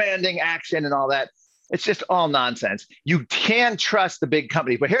public's demanding action and all that. It's just all nonsense. You can trust the big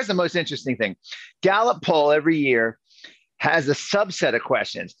companies. But here's the most interesting thing. Gallup poll every year has a subset of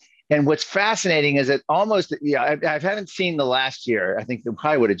questions. And what's fascinating is that almost, I haven't seen the last year. I think they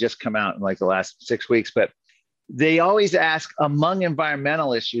probably would have just come out in like the last 6 weeks, but they always ask, among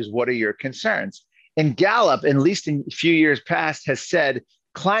environmental issues, what are your concerns? And Gallup, at least in a few years past, has said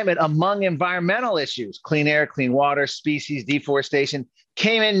climate among environmental issues, clean air, clean water, species, deforestation,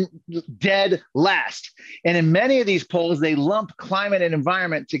 came in dead last. And in many of these polls, they lump climate and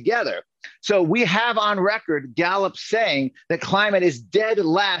environment together. So we have on record Gallup saying that climate is dead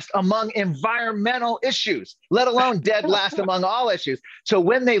last among environmental issues, let alone dead last among all issues. So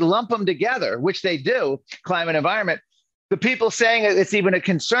when they lump them together, which they do, climate and environment, the people saying it's even a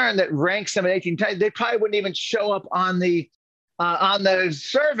concern that ranks them at 18 times, they probably wouldn't even show up on the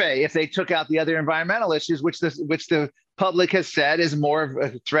survey if they took out the other environmental issues, which the public has said is more of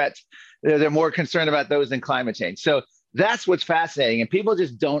a threat. They're more concerned about those than climate change. So that's what's fascinating. And people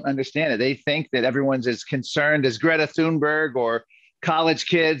just don't understand it. They think that everyone's as concerned as Greta Thunberg or college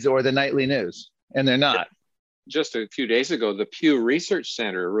kids or the nightly news, and they're not. Just a few days ago, the Pew Research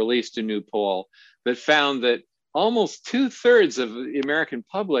Center released a new poll that found that almost 2/3 of the American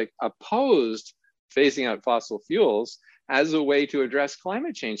public opposed phasing out fossil fuels as a way to address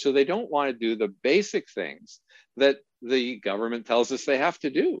climate change. So they don't want to do the basic things that the government tells us they have to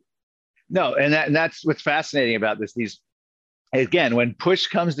do. No, and that's what's fascinating about this. Again, when push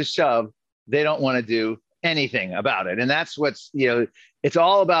comes to shove, they don't want to do anything about it. And that's what's, it's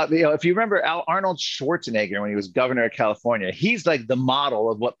all about, if you remember Arnold Schwarzenegger when he was governor of California, he's like the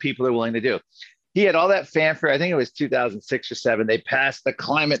model of what people are willing to do. He had all that fanfare. I think it was 2006 or 2007. They passed the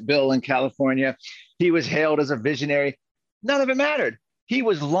climate bill in California. He was hailed as a visionary. None of it mattered. He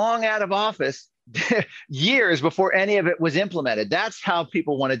was long out of office years before any of it was implemented. That's how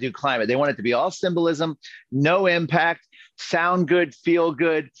people want to do climate. They want it to be all symbolism, no impact, sound good, feel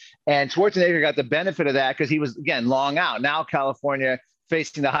good. And Schwarzenegger got the benefit of that because he was, again, long out. Now California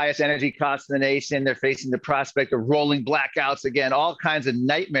facing the highest energy costs in the nation. They're facing the prospect of rolling blackouts again, all kinds of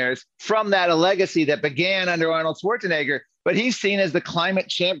nightmares from that, a legacy that began under Arnold Schwarzenegger. But he's seen as the climate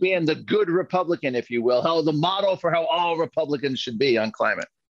champion, the good Republican, if you will, the model for how all Republicans should be on climate.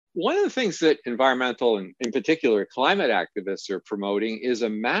 One of the things that environmental and in particular climate activists are promoting is a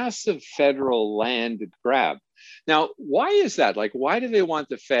massive federal land grab. Now, why is that? Like, why do they want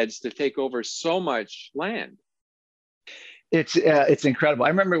the feds to take over so much land? It's incredible. I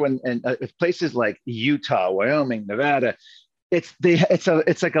remember when in places like Utah, Wyoming, Nevada, it's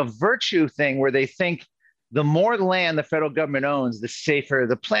like a virtue thing where they think the more land the federal government owns, the safer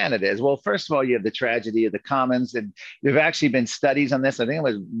the planet is. Well, first of all, you have the tragedy of the commons, and there have actually been studies on this. I think it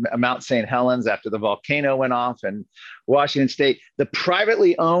was Mount St. Helens after the volcano went off, and Washington State. The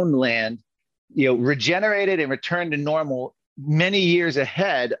privately owned land, regenerated and returned to normal many years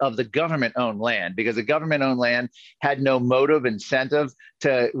ahead of the government-owned land, because the government-owned land had no motive, incentive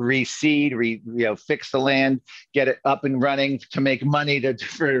to reseed, fix the land, get it up and running to make money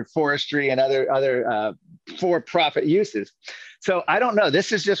for forestry and other for-profit uses. So I don't know.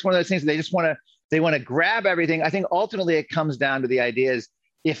 This is just one of those things that they want to grab everything. I think ultimately it comes down to the idea is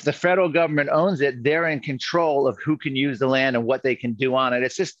if the federal government owns it, they're in control of who can use the land and what they can do on it.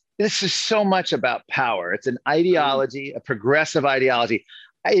 This is so much about power. It's an ideology, a progressive ideology.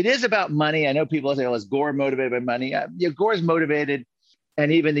 It is about money. I know people say, well, is Gore motivated by money? Gore's motivated,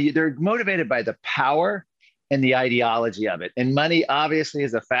 and they're motivated by the power and the ideology of it. And money obviously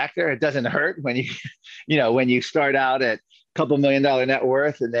is a factor. It doesn't hurt when you start out at a couple $1 million net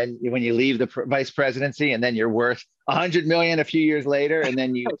worth, and then when you leave the vice presidency, and then you're worth $100 million a few years later, and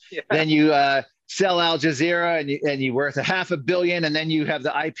then you sell Al Jazeera and you're worth $500 million, and then you have the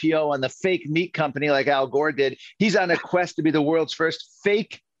IPO on the fake meat company like Al Gore did. He's on a quest to be the world's first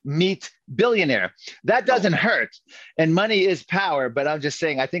fake meat billionaire. That doesn't hurt. And money is power, but I'm just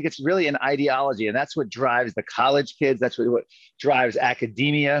saying, I think it's really an ideology, and that's what drives the college kids. That's what drives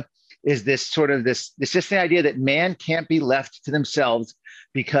academia, is it's just the idea that mankind can't be left to themselves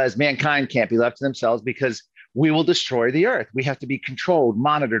because we will destroy the earth. We have to be controlled,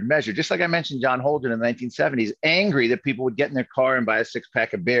 monitored, measured. Just like I mentioned, John Holden in the 1970s, angry that people would get in their car and buy a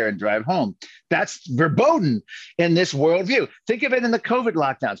 6-pack of beer and drive home. That's verboten in this worldview. Think of it in the COVID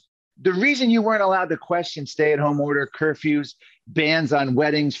lockdowns. The reason you weren't allowed to question stay-at-home order, curfews, bans on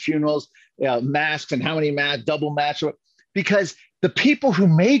weddings, funerals, masks, and how many masks, double masks, because the people who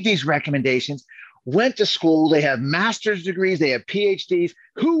made these recommendations went to school, they have master's degrees, they have PhDs.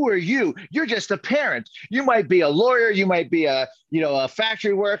 Who are you? You're just a parent. You might be a lawyer, you might be a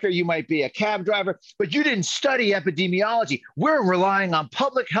factory worker, you might be a cab driver, but you didn't study epidemiology. We're relying on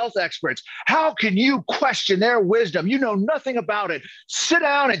public health experts. How can you question their wisdom? You know nothing about it. Sit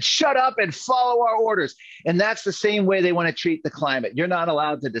down and shut up and follow our orders. And that's the same way they want to treat the climate. You're not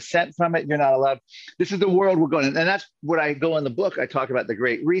allowed to dissent from it. You're not allowed. This is the world we're going in. And that's what I go in the book. I talk about the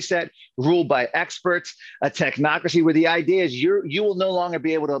Great Reset, ruled by experts, a technocracy, where the idea is you will no longer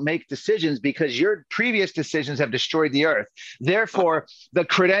be able to make decisions because your previous decisions have destroyed the earth. Therefore, the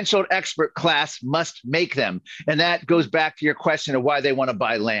credentialed expert class must make them. And that goes back to your question of why they want to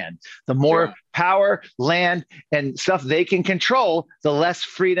buy land. The more power, land, and stuff they can control, the less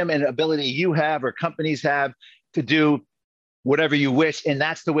freedom and ability you have or companies have to do whatever you wish. And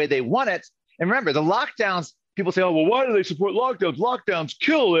that's the way they want it. And remember, the lockdowns, people say, oh, well, why do they support lockdowns? Lockdowns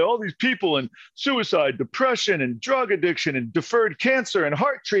kill all these people, and suicide, depression, and drug addiction, and deferred cancer, and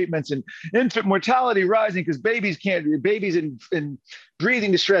heart treatments, and infant mortality rising because babies in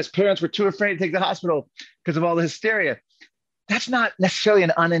breathing distress. Parents were too afraid to take the hospital because of all the hysteria. That's not necessarily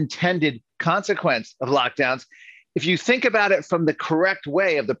an unintended consequence of lockdowns. If you think about it from the correct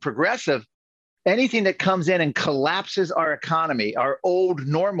way of the progressive, anything that comes in and collapses our economy, our old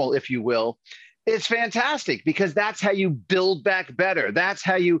normal, if you will, it's fantastic because that's how you build back better. That's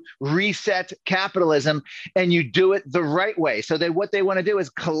how you reset capitalism, and you do it the right way. So what they want to do is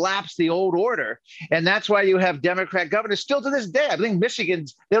collapse the old order. And that's why you have Democrat governors still to this day. I think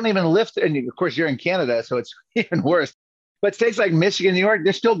Michigan's, they don't even lift. And of course, you're in Canada, so it's even worse. But states like Michigan, New York,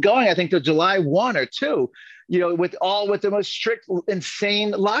 they're still going, I think, till July 1 or 2, with the most strict,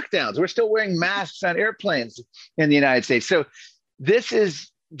 insane lockdowns. We're still wearing masks on airplanes in the United States. So this is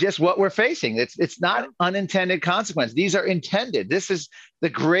just what we're facing. It's not unintended consequence. These are intended. This is the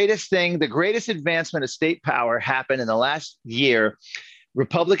greatest thing, the greatest advancement of state power happened in the last year.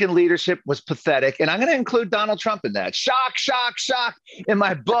 Republican leadership was pathetic. And I'm going to include Donald Trump in that. Shock, shock, shock. In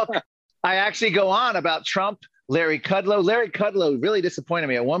my book, I actually go on about Trump, Larry Kudlow. Larry Kudlow really disappointed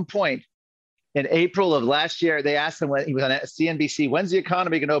me at one point. In April of last year, they asked him when he was on CNBC, when's the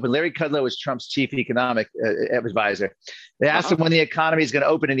economy going to open? Larry Kudlow was Trump's chief economic advisor. They asked him when the economy is going to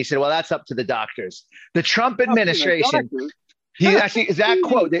open, and he said, well, that's up to the doctors. The Trump administration, he actually, that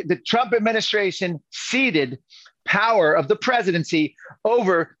quote, the Trump administration ceded power of the presidency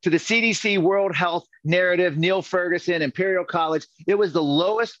over to the CDC, World Health narrative, Neil Ferguson, Imperial College. It was the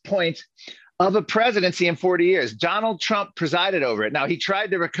lowest point of a presidency in 40 years. Donald Trump presided over it. Now, he tried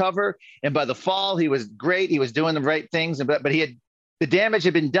to recover, and by the fall, he was great. He was doing the right things, but the damage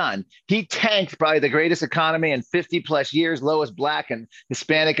had been done. He tanked probably the greatest economy in 50 plus years, lowest Black and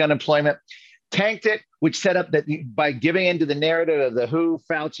Hispanic unemployment, tanked it, which set up that by giving into the narrative of the WHO,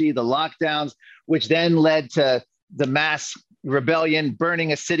 Fauci, the lockdowns, which then led to the mass rebellion,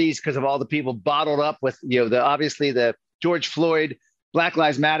 burning of cities because of all the people bottled up with, obviously the George Floyd, Black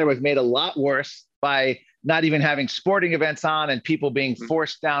Lives Matter was made a lot worse by not even having sporting events on and people being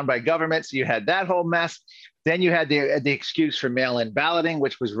forced down by government. So you had that whole mess. Then you had the excuse for mail-in balloting,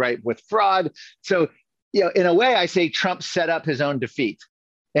 which was ripe with fraud. So, in a way, I say Trump set up his own defeat.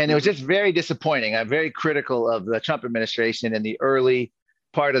 And it was just very disappointing. I'm very critical of the Trump administration in the early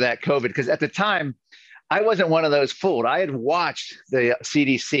part of that COVID, because at the time, I wasn't one of those fooled. I had watched the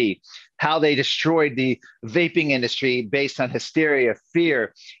CDC, how they destroyed the vaping industry based on hysteria,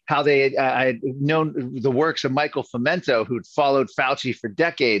 fear, how I had known the works of Michael Fomento, who'd followed Fauci for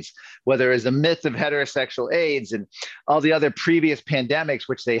decades, whether it was the myth of heterosexual AIDS and all the other previous pandemics,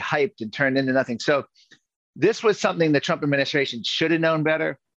 which they hyped and turned into nothing. So this was something the Trump administration should have known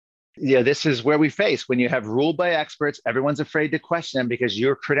better. This is where we face when you have ruled by experts, everyone's afraid to question them because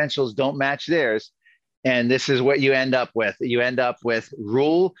your credentials don't match theirs. And this is what you end up with. You end up with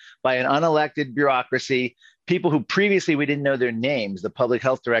rule by an unelected bureaucracy, people who previously we didn't know their names, the public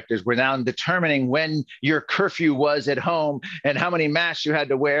health directors, were now determining when your curfew was at home and how many masks you had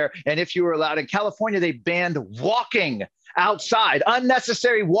to wear. And if you were allowed in California, they banned walking outside,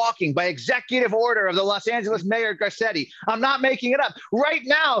 unnecessary walking by executive order of the Los Angeles Mayor Garcetti. I'm not making it up. Right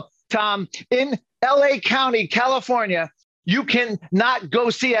now, Tom, in LA County, California, you can not go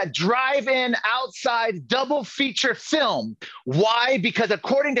see a drive-in outside double feature film. Why? Because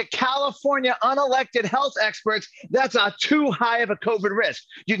according to California unelected health experts, that's too high of a COVID risk.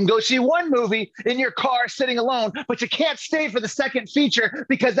 You can go see one movie in your car sitting alone, but you can't stay for the second feature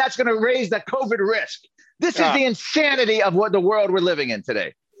because that's going to raise the COVID risk. This is the insanity of what the world we're living in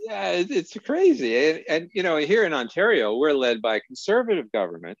today. Yeah, it's crazy. And here in Ontario, we're led by a conservative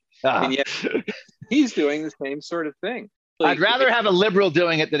government, and Ah. yet he's doing the same sort of thing. I'd rather have a liberal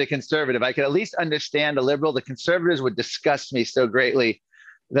doing it than a conservative. I could at least understand a liberal. The conservatives would disgust me so greatly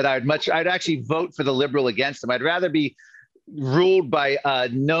that I'd actually vote for the liberal against them. I'd rather be ruled by a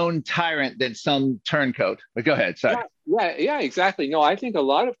known tyrant than some turncoat. But go ahead. Sorry. Yeah, exactly. No, I think a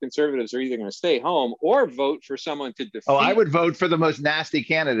lot of conservatives are either going to stay home or vote for someone to defeat. Oh, I would vote for the most nasty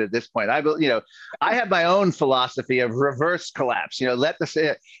candidate at this point. I have my own philosophy of reverse collapse.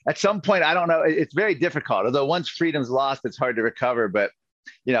 At some point, I don't know. It's very difficult. Although once freedom's lost, it's hard to recover. But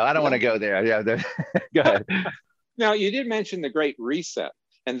I don't want to go there. Yeah, go ahead. Now, you did mention the Great Reset.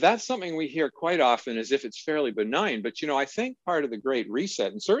 And that's something we hear quite often as if it's fairly benign. But, I think part of the Great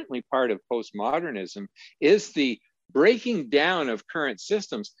Reset, and certainly part of postmodernism, is the breaking down of current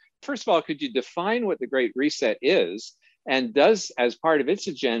systems. First of all, could you define what the Great Reset is? And does, as part of its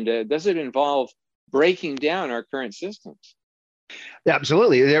agenda, does it involve breaking down our current systems? Yeah,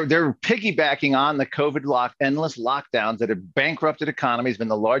 absolutely. They're piggybacking on the COVID endless lockdowns that have bankrupted economies, been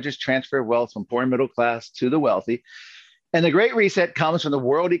the largest transfer of wealth from poor and middle class to the wealthy. And the Great Reset comes from the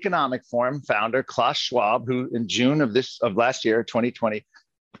World Economic Forum founder, Klaus Schwab, who in June of last year, 2020,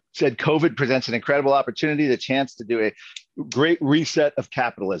 said COVID presents an incredible opportunity, the chance to do a great reset of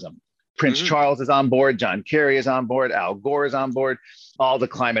capitalism. Prince Charles is on board, John Kerry is on board, Al Gore is on board, all the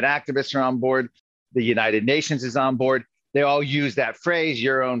climate activists are on board, the United Nations is on board. They all use that phrase,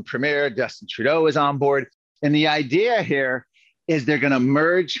 your own premier, Justin Trudeau is on board. And the idea here is they're going to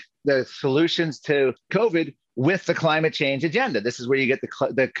merge the solutions to COVID with the climate change agenda. This is where you get the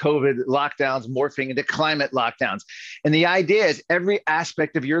COVID lockdowns morphing into climate lockdowns. And the idea is every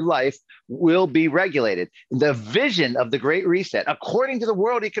aspect of your life will be regulated. The vision of the Great Reset, according to the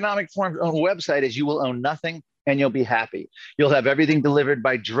World Economic Forum's own website, is you will own nothing and you'll be happy. You'll have everything delivered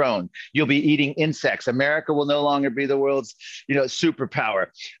by drone. You'll be eating insects. America will no longer be the world's, superpower.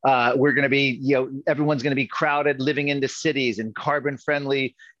 We're going to be, everyone's going to be crowded, living into cities and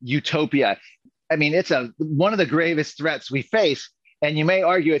carbon-friendly utopia. I mean, it's one of the gravest threats we face. And you may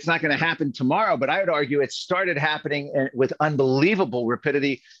argue it's not going to happen tomorrow, but I would argue it started happening with unbelievable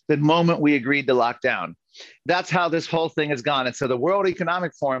rapidity the moment we agreed to lock down. That's how this whole thing has gone. And so the World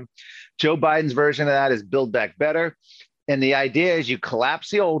Economic Forum, Joe Biden's version of that is Build Back Better. And the idea is you collapse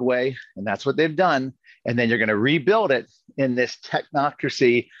the old way, and that's what they've done. And then you're going to rebuild it in this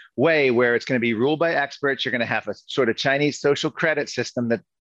technocracy way where it's going to be ruled by experts. You're going to have a sort of Chinese social credit system that,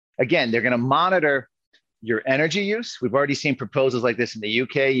 again, they're going to monitor your energy use. We've already seen proposals like this in the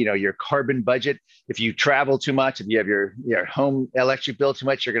UK, your carbon budget. If you travel too much, if you have your home electric bill too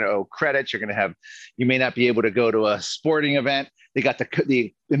much, you're going to owe credits. You may not be able to go to a sporting event. They got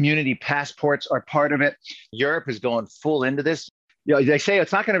the immunity passports are part of it. Europe is going full into this. They say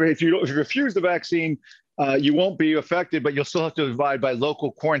it's not going to be, if you refuse the vaccine, you won't be affected, but you'll still have to abide by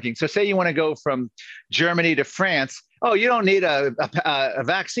local quarantine. So say you want to go from Germany to France. Oh, you don't need a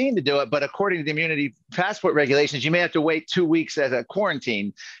vaccine to do it. But according to the immunity passport regulations, you may have to wait 2 weeks as a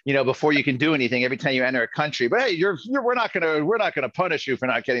quarantine, before you can do anything every time you enter a country. But hey, we're not going to punish you for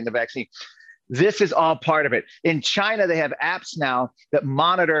not getting the vaccine. This is all part of it. In China, they have apps now that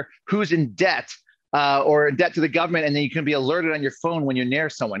monitor who's in debt or in debt to the government, and then you can be alerted on your phone when you're near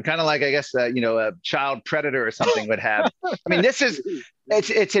someone, kind of like, I guess, a child predator or something would have. I mean,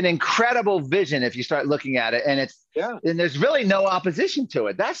 it's an incredible vision if you start looking at it, and and there's really no opposition to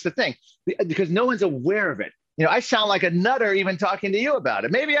it. That's the thing, because no one's aware of it. I sound like a nutter even talking to you about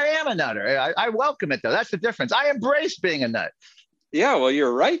it. Maybe I am a nutter. I welcome it, though. That's the difference. I embrace being a nut. Yeah, well,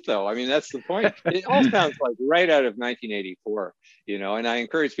 you're right, though. I mean, that's the point. It all sounds like right out of 1984, and I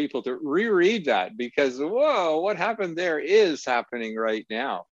encourage people to reread that because, whoa, what happened there is happening right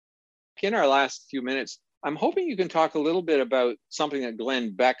now. In our last few minutes, I'm hoping you can talk a little bit about something that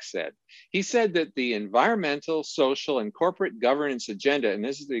Glenn Beck said. He said that the environmental, social, and corporate governance agenda, and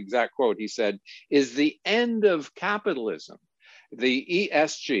this is the exact quote, he said, is the end of capitalism. The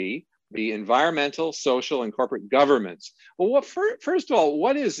ESG, the environmental, social, and corporate governance. Well, first of all,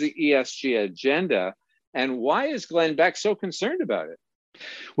 what is the ESG agenda, and why is Glenn Beck so concerned about it?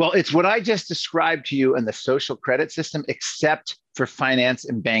 Well, it's what I just described to you in the social credit system, except for finance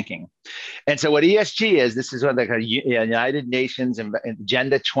and banking. And so what ESG is, this is what the United Nations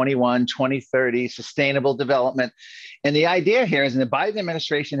Agenda 21, 2030, sustainable development. And the idea here is, and the Biden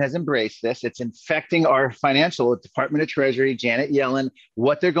administration has embraced this, it's infecting our financial Department of Treasury, Janet Yellen.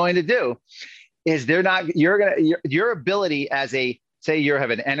 What they're going to do is your ability as say you have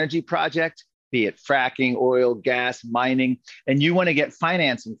an energy project, be it fracking, oil, gas, mining, and you want to get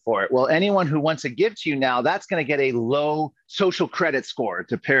financing for it. Well, anyone who wants to give to you now, that's going to get a low social credit score,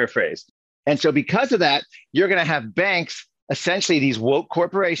 to paraphrase. And so because of that, you're going to have banks, essentially these woke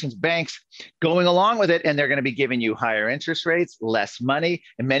corporations, banks going along with it, and they're going to be giving you higher interest rates, less money,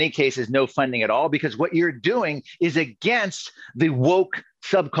 in many cases, no funding at all, because what you're doing is against the woke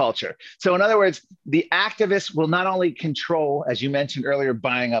subculture. So in other words, the activists will not only control, as you mentioned earlier,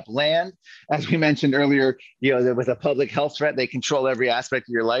 buying up land, as we mentioned earlier, with a public health threat, they control every aspect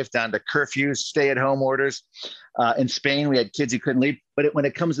of your life down to curfews, stay-at-home orders. In Spain, we had kids who couldn't leave. But when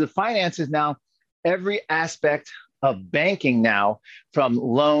it comes to finances now, every aspect of banking now, from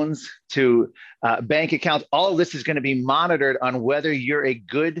loans to bank accounts, all of this is going to be monitored on whether you're a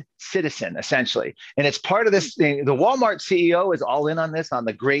good citizen, essentially. And it's part of this thing. The Walmart CEO is all in on this, on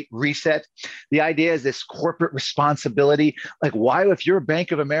the Great Reset. The idea is this corporate responsibility. Like, why, if you're a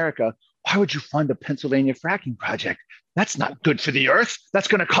Bank of America, why would you fund a Pennsylvania fracking project? That's not good for the earth. That's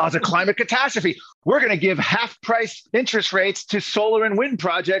going to cause a climate catastrophe. We're going to give half-price interest rates to solar and wind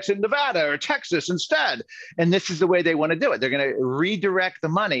projects in Nevada or Texas instead. And this is the way they want to do it. They're going to redirect the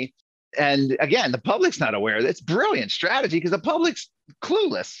money. And again, the public's not aware. It's brilliant strategy because the public's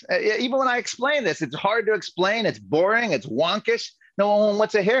clueless. Even when I explain this, it's hard to explain. It's boring. It's wonkish. No one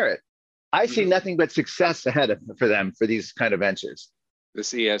wants to hear it. I see nothing but success ahead for them for these kind of ventures.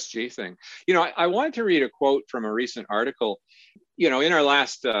 This ESG thing. I wanted to read a quote from a recent article. In our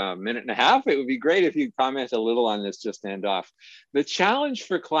last minute and a half, it would be great if you comment a little on this, just end off. The challenge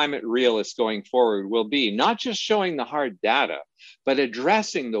for climate realists going forward will be not just showing the hard data, but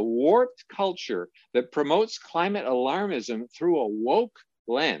addressing the warped culture that promotes climate alarmism through a woke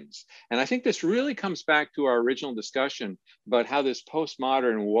lens. And I think this really comes back to our original discussion about how this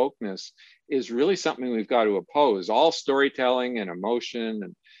postmodern wokeness is really something we've got to oppose. All storytelling and emotion,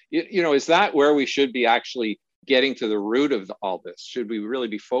 and is that where we should be actually getting to the root of all this? Should we really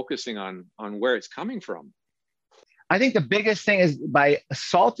be focusing on where it's coming from? I think the biggest thing is by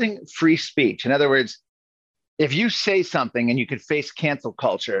assaulting free speech. In other words, if you say something and you could face cancel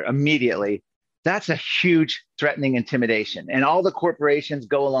culture immediately, that's a huge threatening intimidation. And all the corporations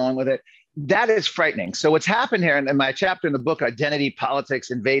go along with it. That is frightening. So what's happened here in my chapter in the book, Identity Politics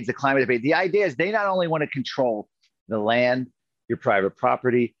Invades the Climate Debate, the idea is they not only want to control the land, your private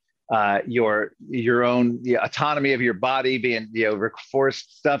property, your own autonomy of your body, being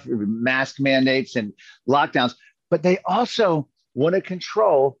forced stuff, mask mandates and lockdowns, but they also want to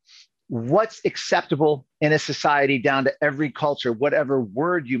control what's acceptable in a society down to every culture, whatever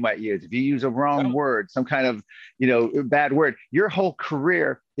word you might use. If you use a wrong word, some kind of bad word, your whole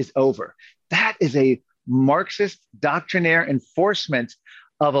career is over. That is a Marxist doctrinaire enforcement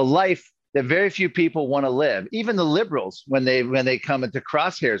of a life that very few people want to live, even the liberals, when they come into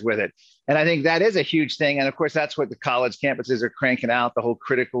crosshairs with it. And I think that is a huge thing. And of course, that's what the college campuses are cranking out, the whole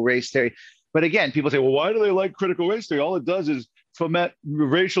critical race theory. But again, people say, well, why do they like critical race theory? All it does is foment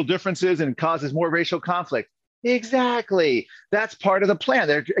racial differences and causes more racial conflict. Exactly. That's part of the plan.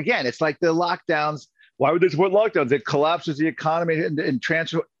 Again, it's like the lockdowns. Why would they support lockdowns? It collapses the economy and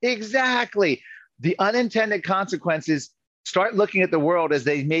transfer. Exactly. The unintended consequences, start looking at the world as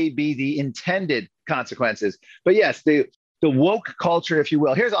they may be the intended consequences. But yes, the woke culture, if you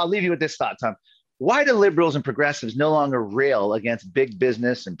will. I'll leave you with this thought, Tom. Why do liberals and progressives no longer rail against big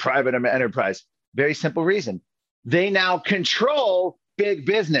business and private enterprise? Very simple reason. They now control big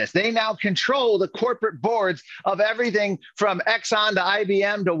business. They now control the corporate boards of everything from Exxon to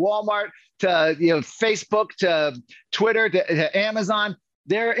IBM to Walmart to Facebook to Twitter to Amazon.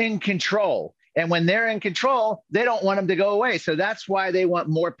 They're in control. And when they're in control, they don't want them to go away. So that's why they want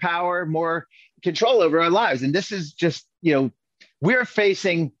more power, more control over our lives. And this is just, we're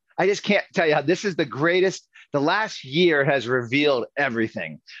facing, I just can't tell you how this is the greatest. The last year has revealed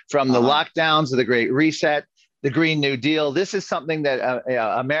everything from the lockdowns to the Great Reset, the Green New Deal. This is something that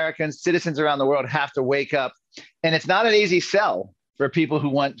Americans, citizens around the world have to wake up. And it's not an easy sell for people who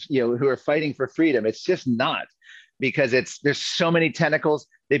want, who are fighting for freedom. It's just not, because there's so many tentacles.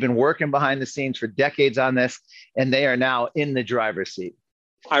 They've been working behind the scenes for decades on this, and they are now in the driver's seat.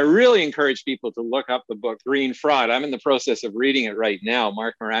 I really encourage people to look up the book, Green Fraud. I'm in the process of reading it right now,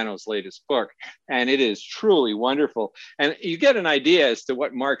 Marc Morano's latest book, and it is truly wonderful. And you get an idea as to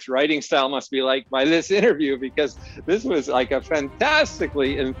what Marc's writing style must be like by this interview, because this was like a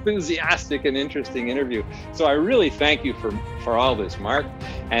fantastically enthusiastic and interesting interview. So I really thank you for all this, Marc.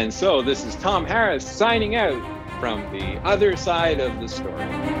 And so this is Tom Harris signing out from the other side of the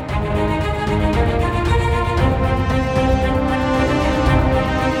story.